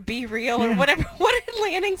real or be real or whatever? What did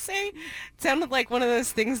Lanning say? It sounded like one of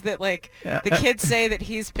those things that like the kids say that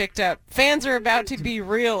he's picked up. Fans are about to be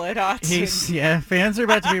real at Autzen. Fans are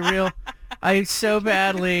about to be real. I so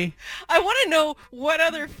badly. I want to know what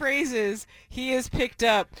other phrases he has picked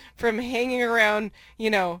up from hanging around, you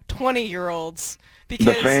know, 20-year-olds.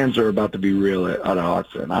 Because the fans are about to be real at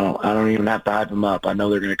Autzen. I don't even have to hype them up. I know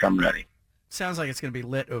they're going to come ready. Sounds like it's going to be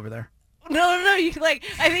lit over there. No. You I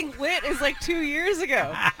think lit is like 2 years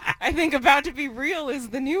ago. I think about to be real is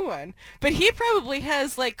the new one. But he probably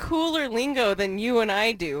has like cooler lingo than you and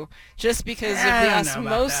I do, just because of the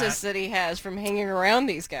osmosis that he has from hanging around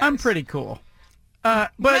these guys. I'm pretty cool.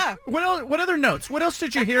 What other notes? What else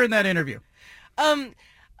did you hear in that interview? I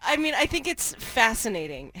mean, I think it's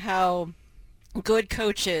fascinating how good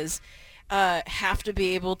coaches have to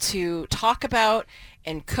be able to talk about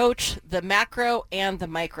and coach the macro and the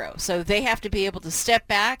micro. So they have to be able to step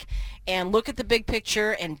back and look at the big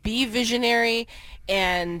picture and be visionary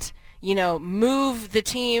and, you know, move the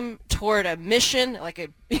team toward a mission,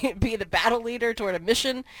 be the battle leader toward a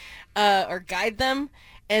mission, or guide them.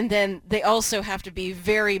 And then they also have to be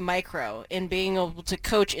very micro in being able to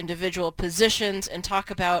coach individual positions and talk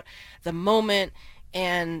about the moment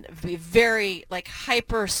and be very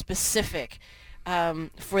hyper specific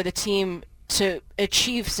for the team to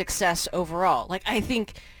achieve success overall. I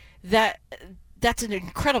think that's an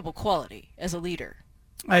incredible quality as a leader.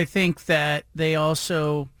 I think that they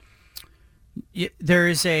also, you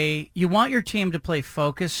want your team to play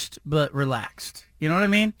focused but relaxed. You know what I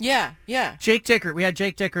mean? Yeah, yeah. Jake Dickert. We had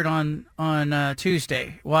Jake Dickert on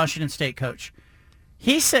Tuesday, Washington State coach.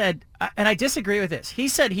 He said, and I disagree with this, he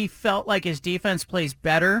said he felt like his defense plays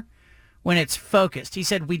better when it's focused. He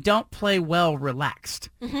said, we don't play well relaxed.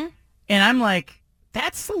 Mm-hmm. And I'm like,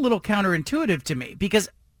 that's a little counterintuitive to me because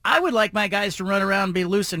I would like my guys to run around and be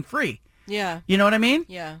loose and free. Yeah. You know what I mean?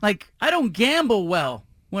 Yeah. Like, I don't gamble well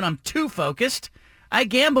when I'm too focused. I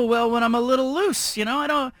gamble well when I'm a little loose. You know, I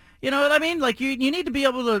don't, you know what I mean? Like, you need to be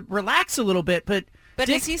able to relax a little bit, but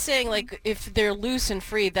is he saying, like, if they're loose and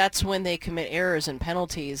free, that's when they commit errors and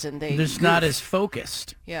penalties and they just not as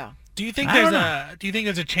focused. Yeah. Do you think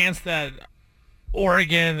there's a chance that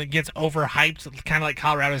Oregon gets overhyped, kind of like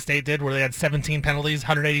Colorado State did, where they had 17 penalties,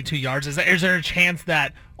 182 yards? Is there a chance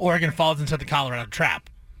that Oregon falls into the Colorado trap?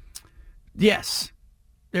 Yes.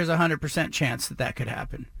 There's a 100% chance that could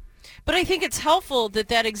happen. But I think it's helpful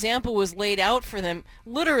that example was laid out for them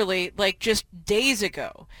literally like just days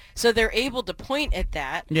ago. So they're able to point at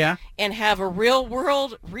that and have a real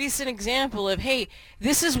world recent example of, hey,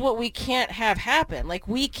 this is what we can't have happen. Like,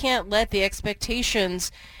 we can't let the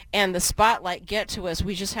expectations and the spotlight get to us.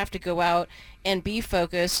 We just have to go out and be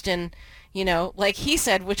focused. And, you know, like he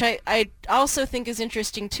said, which I also think is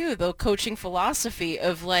interesting too, the coaching philosophy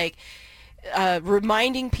of like,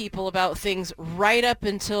 reminding people about things right up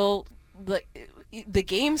until the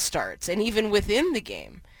game starts and even within the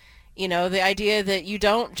game. You know, the idea that you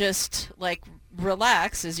don't just like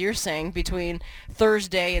relax, as you're saying, between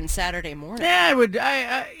Thursday and Saturday morning.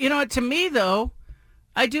 Yeah, you know, to me though,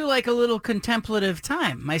 I do like a little contemplative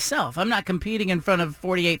time myself. I'm not competing in front of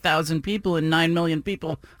 48,000 people and 9 million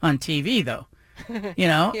people on TV though. You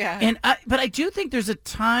know? Yeah. But I do think there's a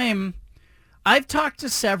time. I've talked to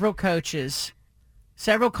several coaches,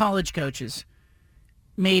 several college coaches,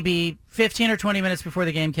 maybe 15 or 20 minutes before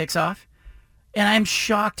the game kicks off, and I'm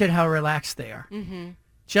shocked at how relaxed they are. Mm-hmm.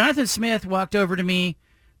 Jonathan Smith walked over to me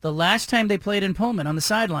the last time they played in Pullman on the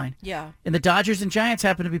sideline. Yeah. And the Dodgers and Giants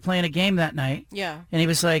happened to be playing a game that night. Yeah. And he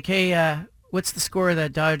was like, hey, what's the score of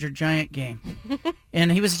that Dodger-Giant game?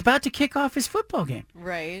 And he was about to kick off his football game.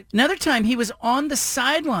 Right. Another time he was on the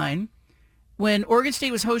sideline when Oregon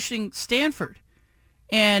State was hosting Stanford,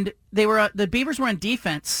 and the Beavers were on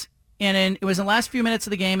defense, and it was in the last few minutes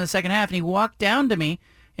of the game in the second half, and he walked down to me,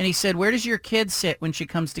 and he said, where does your kid sit when she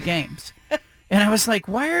comes to games? And I was like,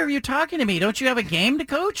 why are you talking to me? Don't you have a game to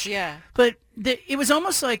coach? Yeah. But it was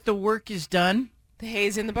almost like the work is done. The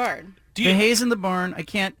hay's in the barn. The hay's in the barn. I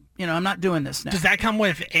can't, I'm not doing this now. Does that come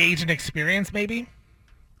with age and experience, maybe?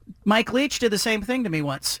 Mike Leach did the same thing to me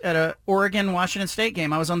once at a Oregon-Washington State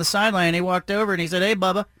game. I was on the sideline, and he walked over, and he said, hey,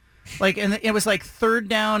 Bubba. Like, and it was like 3rd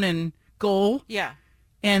down and goal. Yeah.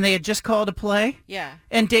 And they had just called a play. Yeah.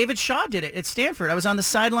 And David Shaw did it at Stanford. I was on the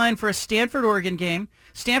sideline for a Stanford-Oregon game.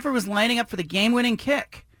 Stanford was lining up for the game-winning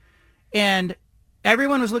kick. And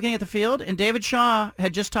everyone was looking at the field, and David Shaw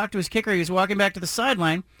had just talked to his kicker. He was walking back to the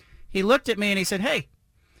sideline. He looked at me, and he said, hey,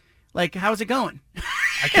 like, how's it going?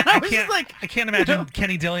 I can't imagine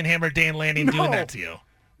Kenny Dillingham or Dan Lanning doing that to you.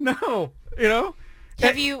 No,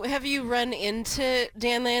 Have you run into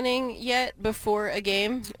Dan Lanning yet before a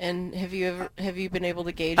game? And have you been able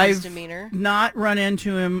to gauge his demeanor? I've not run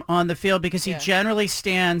into him on the field because he generally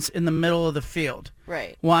stands in the middle of the field,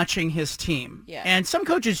 right, watching his team. Yeah. And some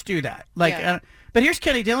coaches do that. But here's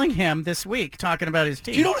Kenny Dillingham this week talking about his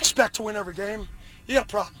team. If you don't expect to win every game, you got a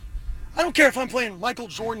problem. I don't care if I'm playing Michael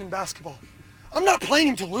Jordan in basketball. I'm not playing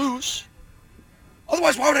him to lose.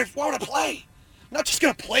 Otherwise, why would I play? I'm not just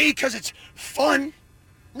going to play because it's fun.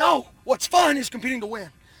 No, what's fun is competing to win.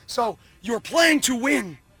 So you're playing to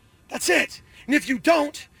win. That's it. And if you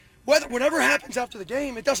don't, whatever happens after the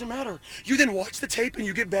game, it doesn't matter. You then watch the tape and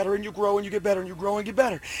you get better and you grow and you get better and you grow and get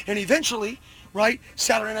better. And eventually, right,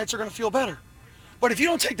 Saturday nights are going to feel better. But if you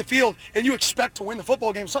don't take the field and you expect to win the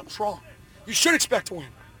football game, something's wrong. You should expect to win.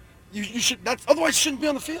 You should. Otherwise, you shouldn't be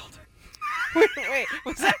on the field. Wait,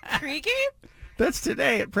 was that pregame? That's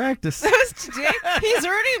today at practice. That was today? He's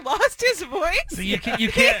already lost his voice? So you can't.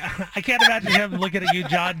 I can't imagine him looking at you,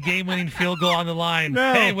 John, game-winning field goal on the line.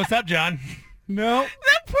 No. Hey, what's up, John? No.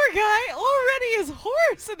 That poor guy already is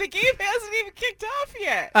hoarse, and the game hasn't even kicked off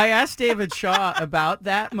yet. I asked David Shaw about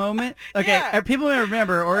that moment. Okay, people may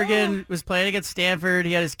remember Oregon was playing against Stanford.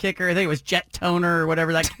 He had his kicker. I think it was Jet Toner or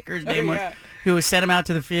whatever that kicker's name was, who sent him out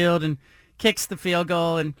to the field and kicks the field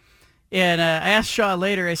goal. And I asked Shaw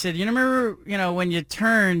later, I said, you remember, when you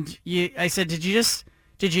turned, I said, did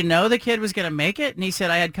you know the kid was going to make it? And he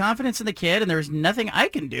said, I had confidence in the kid and there was nothing I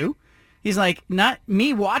can do. He's like, not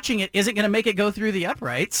me watching it isn't going to make it go through the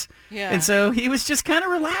uprights. Yeah. And so he was just kind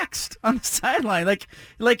of relaxed on the sideline,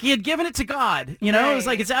 like he had given it to God. You know, It was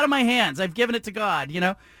like, it's out of my hands. I've given it to God. You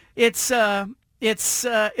know, it's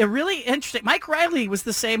really interesting. Mike Riley was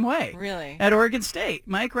the same way. Really? At Oregon State.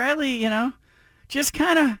 Mike Riley, you know, just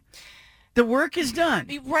kind of, the work is done.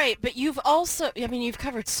 Right, but you've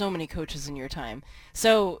covered so many coaches in your time.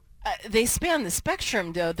 So they span the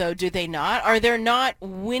spectrum, though, do they not? Are there not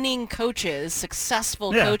winning coaches,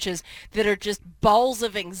 successful coaches, that are just balls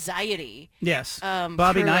of anxiety? Yes.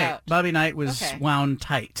 Bobby Knight. Bobby Knight was wound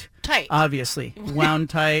tight. Obviously. Wound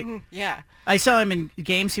tight. Yeah. I saw him in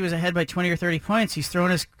games he was ahead by 20 or 30 points. He's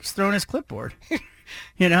throwing his clipboard.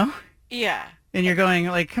 You know? Yeah. And you're going,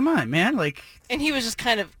 like, come on, man. Like, and he was just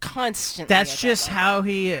kind of constantly. That's just how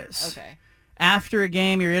he is. Okay. After a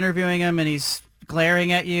game, you're interviewing him, and he's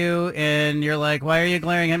glaring at you, and you're like, why are you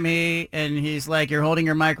glaring at me? And he's like, you're holding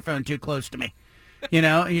your microphone too close to me. You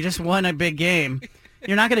know, you just won a big game.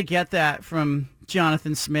 You're not going to get that from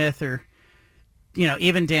Jonathan Smith or, you know,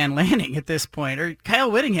 even Dan Lanning at this point. Or Kyle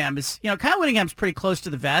Whittingham's pretty close to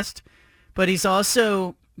the vest, but he's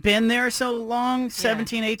also been there so long,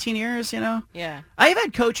 17, 18 years, you know? Yeah. I've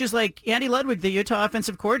had coaches like Andy Ludwig, the Utah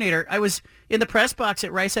offensive coordinator. I was in the press box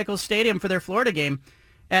at Rice-Eccles Stadium for their Florida game.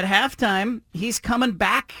 At halftime, he's coming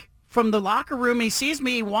back from the locker room. He sees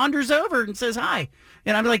me, he wanders over and says hi.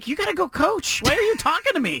 And I'm like, you got to go coach. Why are you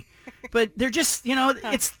talking to me? But they're just, you know,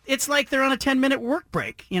 it's like they're on a 10-minute work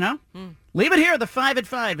break, you know? Leave it here. The 5 at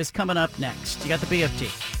 5 is coming up next. You got the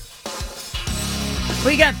BFT.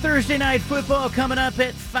 We got Thursday Night Football coming up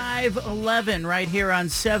at 5:11 right here on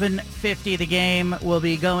 750. The game will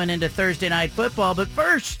be going into Thursday Night Football. But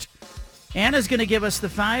first, Anna's going to give us the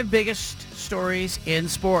 5 biggest stories in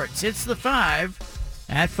sports. It's the 5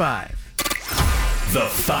 at 5. The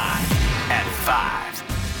 5 at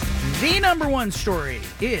 5. The number one story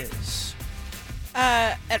is...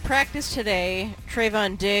 at practice today,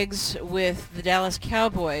 Trayvon Diggs with the Dallas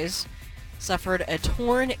Cowboys suffered a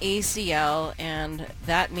torn ACL, and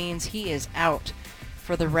that means he is out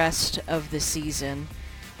for the rest of the season.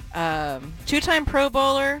 Two-time Pro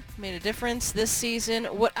Bowler, made a difference this season.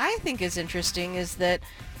 What I think is interesting is that,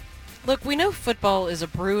 look, we know football is a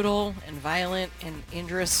brutal and violent and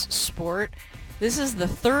injurious sport. This is the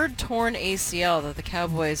third torn ACL that the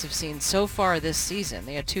Cowboys have seen so far this season.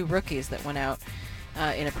 They had 2 rookies that went out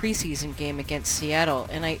in a preseason game against Seattle,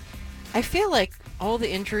 and I feel like all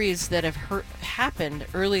the injuries that have happened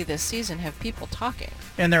early this season have people talking.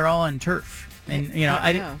 And they're all on turf. And you know,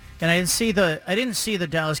 I didn't see the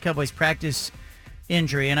Dallas Cowboys practice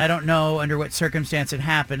injury, and I don't know under what circumstance it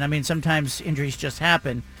happened. I mean, sometimes injuries just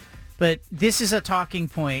happen, but this is a talking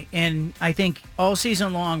point, and I think all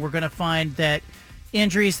season long we're going to find that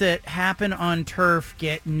injuries that happen on turf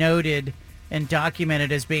get noted and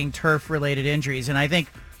documented as being turf-related injuries. And I think,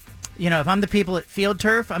 you know, if I'm the people at Field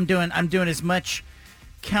Turf, I'm doing as much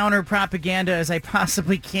counter propaganda as I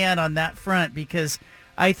possibly can on that front, because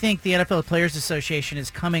I think the NFL Players Association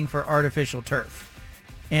is coming for artificial turf.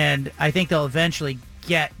 And I think they'll eventually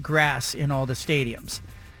get grass in all the stadiums,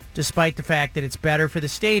 despite the fact that it's better for the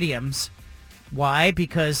stadiums. Why?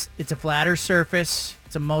 Because it's a flatter surface.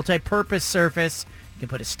 It's a multi-purpose surface. You can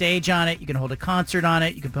put a stage on it. You can hold a concert on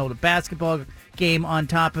it. You can hold a basketball game on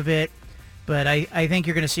top of it. But I think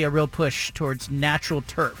you're going to see a real push towards natural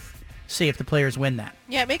turf. See if the players win that.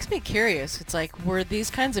 Yeah, it makes me curious. It's like, were these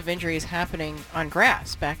kinds of injuries happening on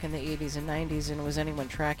grass back in the 80s and 90s, and was anyone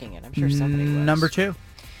tracking it? I'm sure somebody was. Number 2.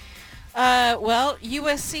 Well,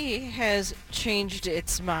 USC has changed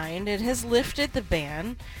its mind. It has lifted the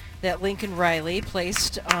ban that Lincoln Riley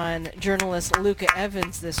placed on journalist Luca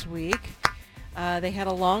Evans this week. They had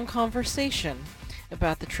a long conversation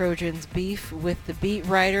about the Trojans' beef with the beat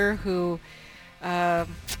writer who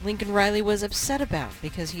Lincoln Riley was upset about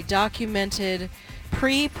because he documented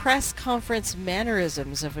pre-press conference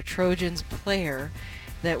mannerisms of a Trojans player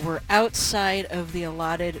that were outside of the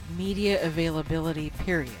allotted media availability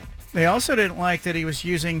period. They also didn't like that he was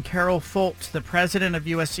using Carol Folt, the president of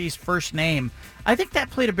USC's first name. I think that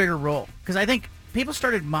played a bigger role because I think people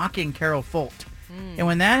started mocking Carol Folt. And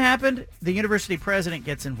when that happened, the university president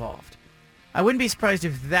gets involved. I wouldn't be surprised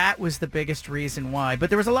if that was the biggest reason why. But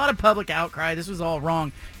there was a lot of public outcry. This was all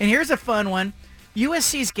wrong. And here's a fun one.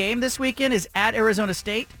 USC's game this weekend is at Arizona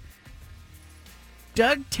State.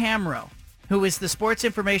 Doug Tamro, who is the sports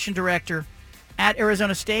information director at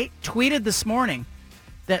Arizona State, tweeted this morning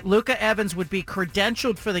that Luca Evans would be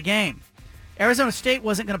credentialed for the game. Arizona State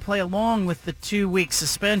wasn't going to play along with the 2-week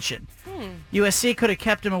suspension. USC could have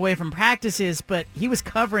kept him away from practices, but he was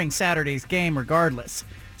covering Saturday's game regardless.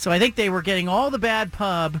 So I think they were getting all the bad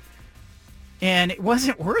pub And it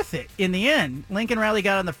wasn't worth it in the end. Lincoln Riley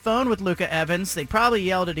got on the phone with Luka Evans. They probably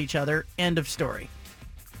yelled at each other. End of story.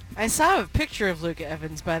 I saw a picture of Luka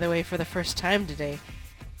Evans, by the way, for the first time today.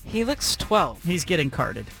 He looks 12. He's getting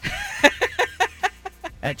carded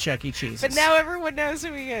at Chuck E. Cheese's. But now everyone knows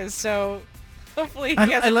who he is, so hopefully he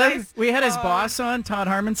has I a love. nice We had his dog. boss on, Todd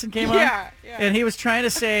Harmonson came on, Yeah. and he was trying to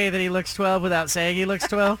say that he looks 12 without saying he looks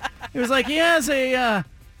 12. He was like, he has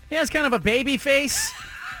kind of a baby face.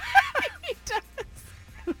 He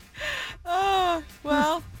does. Oh,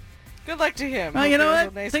 well, good luck to him. Well, Hope you know he has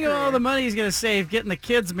what? a nice Think of all career. the money he's going to save getting the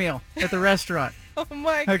kids' meal at the restaurant. Oh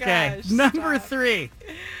my Okay, gosh. number stop. 3.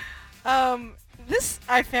 This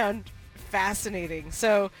I found fascinating.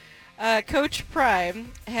 So, Coach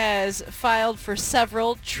Prime has filed for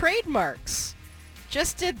several trademarks.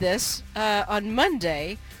 Just did this on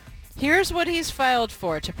Monday. Here's what he's filed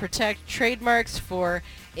for: to protect trademarks for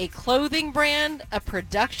a clothing brand, a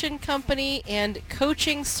production company, and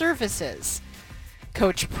coaching services.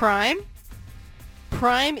 Coach Prime,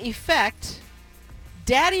 Prime Effect,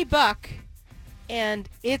 Daddy Buck, and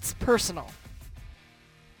It's Personal.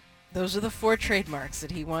 Those are the 4 trademarks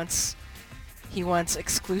that he wants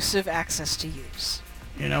exclusive access to use.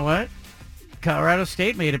 You know what? Colorado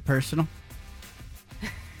State made it personal.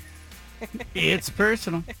 It's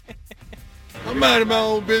personal. I'm minding my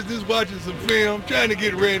own business, watching some film, trying to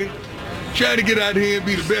get ready, trying to get out here and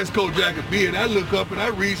be the best coach I could be. And I look up and I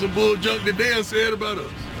read some bull junk that Dan said about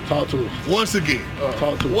us. Talk to us. Once again,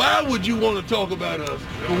 Talk to us. why would you want to talk about us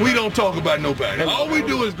when we don't talk about nobody? All we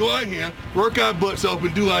do is go out here, work our butts off,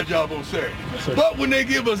 and do our job on Saturday. But when they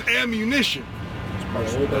give us ammunition,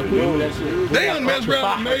 they done messed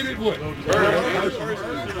around and made it what? It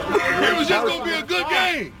was just going to be a good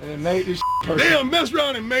game. They done messed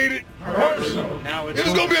around and made it personal. It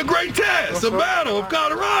was going to be a great test, a battle of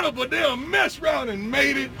Colorado, but they done messed around and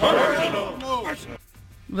made it personal.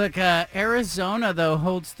 Look, Arizona though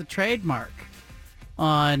holds the trademark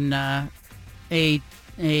on a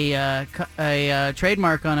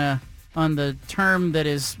trademark on the term that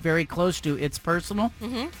is very close to it's personal.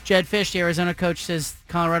 Mm-hmm. Jed Fish, the Arizona coach, says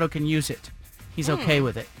Colorado can use it. He's okay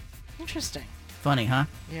with it. Interesting. Funny, huh?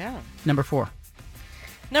 Yeah. Number 4.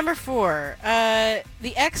 Number 4,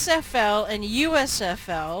 the XFL and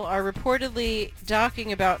USFL are reportedly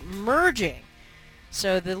talking about merging.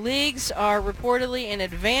 So the leagues are reportedly in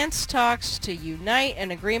advanced talks to unite. An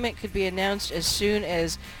agreement could be announced as soon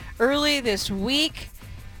as early this week.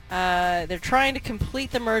 They're trying to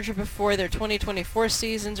complete the merger before their 2024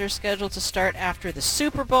 seasons are scheduled to start after the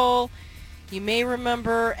Super Bowl. You may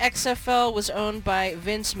remember XFL was owned by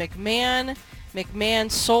Vince McMahon. McMahon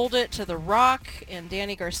sold it to The Rock and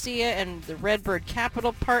Danny Garcia and the Redbird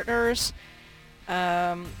Capital Partners.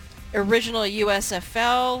 Original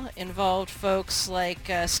USFL involved folks like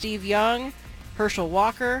Steve Young, Herschel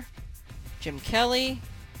Walker, Jim Kelly.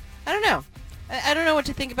 I don't know. I don't know what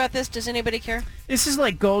to think about this. Does anybody care? This is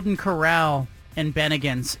like Golden Corral and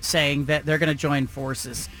Bennigan's saying that they're going to join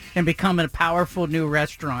forces and become a powerful new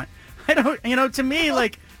restaurant. I don't, to me,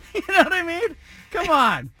 like, you know what I mean? Come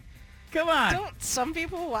on. Don't some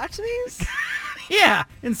people watch these? Yeah,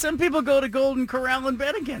 and some people go to Golden Corral and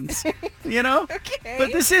Bennigan's, you know? Okay.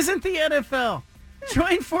 But this isn't the NFL.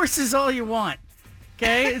 Join forces all you want.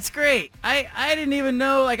 Okay, it's great. I didn't even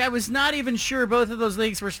know, I was not even sure both of those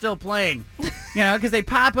leagues were still playing. Because they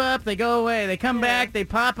pop up, they go away. They come back, they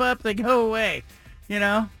pop up, they go away. All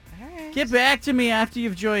right. Get back to me after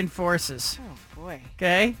you've joined forces. Oh, boy.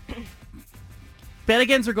 Okay?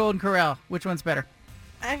 Bennigan's or Golden Corral? Which one's better?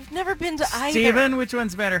 I've never been to either. Steven, which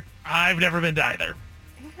one's better? I've never been to either.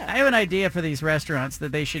 I have an idea for these restaurants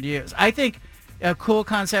that they should use. I think a cool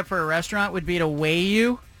concept for a restaurant would be to weigh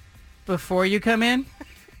you before you come in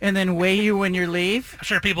and then weigh you when you leave. I'm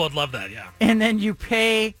sure people would love that, yeah. And then you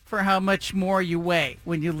pay for how much more you weigh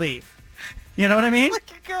when you leave. You know what I mean?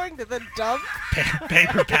 Like you're going to the dump. Pay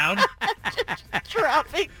per pound?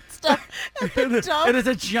 Dropping stuff at the dump. It is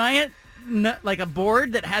a giant, like a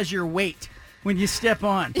board that has your weight when you step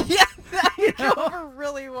on. Yeah, that would go over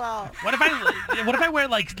really well. What if I wear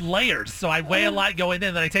like layers? So I weigh a lot going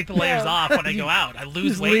in, then I take the layers off when I go out. I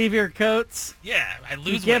lose Just weight. leave your coats. Yeah, I lose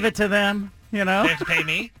weight. Give it to them, you know? They have to pay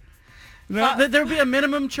me? No, there'll be a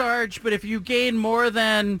minimum charge, but if you gain more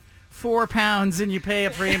than 4 pounds, then you pay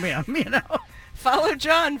a premium, you know? Follow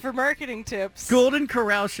John for marketing tips. Golden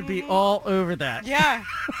Corral should be all over that. Yeah.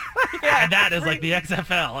 And that is like the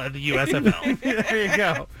XFL and the USFL. There you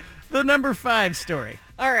go. The number 5 story.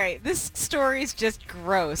 All right, this story is just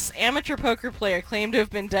gross. Amateur poker player claimed to have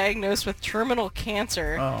been diagnosed with terminal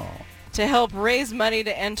cancer to help raise money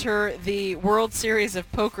to enter the World Series of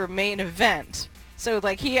Poker main event. So,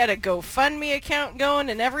 like, he had a GoFundMe account going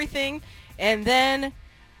and everything. And then,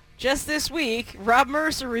 just this week, Rob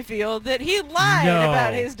Mercer revealed that he lied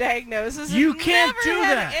about his diagnosis. You and can't never do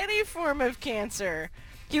had that. any form of cancer.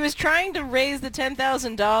 He was trying to raise the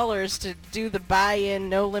 $10,000 to do the buy-in,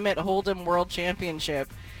 no-limit Hold'em World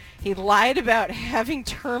Championship. He lied about having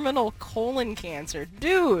terminal colon cancer.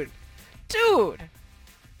 Dude.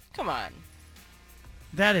 Come on.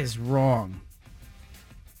 That is wrong.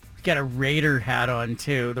 He's got a Raider hat on,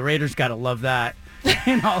 too. The Raiders got to love that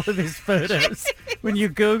in all of his photos. When you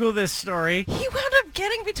Google this story. He wound up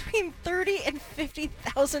getting between $30,000 and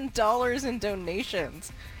 $50,000 in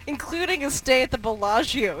donations, including a stay at the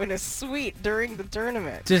Bellagio in a suite during the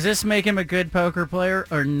tournament. Does this make him a good poker player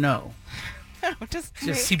or no? No, just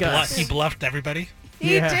he bluffed everybody.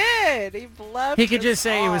 He did. He bluffed. He could just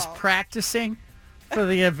say all. he was practicing for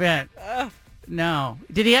the event. No.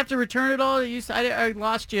 Did he have to return it all? I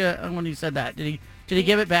lost you when you said that. Did he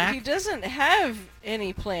give it back? He doesn't have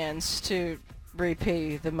any plans to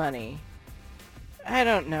repay the money. I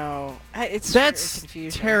don't know. That's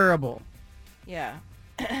confusing. terrible. Yeah.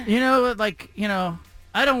 I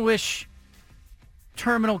don't wish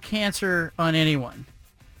terminal cancer on anyone.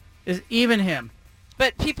 Even him.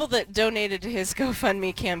 But people that donated to his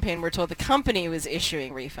GoFundMe campaign were told the company was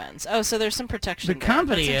issuing refunds. Oh, so there's some protection The there.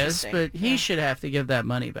 company That's is, but he should have to give that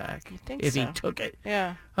money back if he so. took it.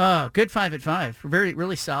 Yeah. Oh, good 5 at 5.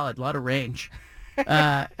 Really solid. A lot of range.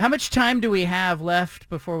 How much time do we have left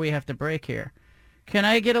before we have to break here? Can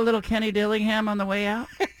I get a little Kenny Dillingham on the way out?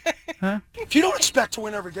 Huh? If you don't expect to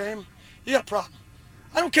win every game, you got a problem.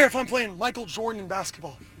 I don't care if I'm playing Michael Jordan in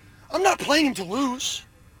basketball. I'm not playing him to lose.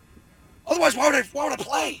 Otherwise, why would I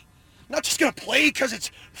play? I'm not just going to play because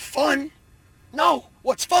it's fun. No,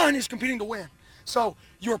 what's fun is competing to win. So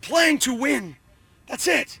you're playing to win. That's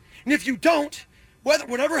it. And if you don't,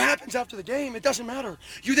 whatever happens after the game, it doesn't matter.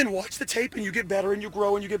 You then watch the tape and you get better and you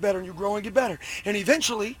grow and you get better and you grow and get better. And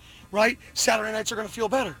eventually, right, Saturday nights are going to feel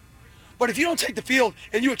better. But if you don't take the field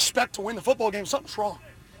and you expect to win the football game, something's wrong.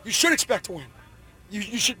 You should expect to win. You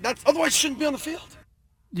should. Otherwise, you shouldn't be on the field.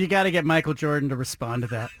 You got to get Michael Jordan to respond to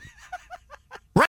that.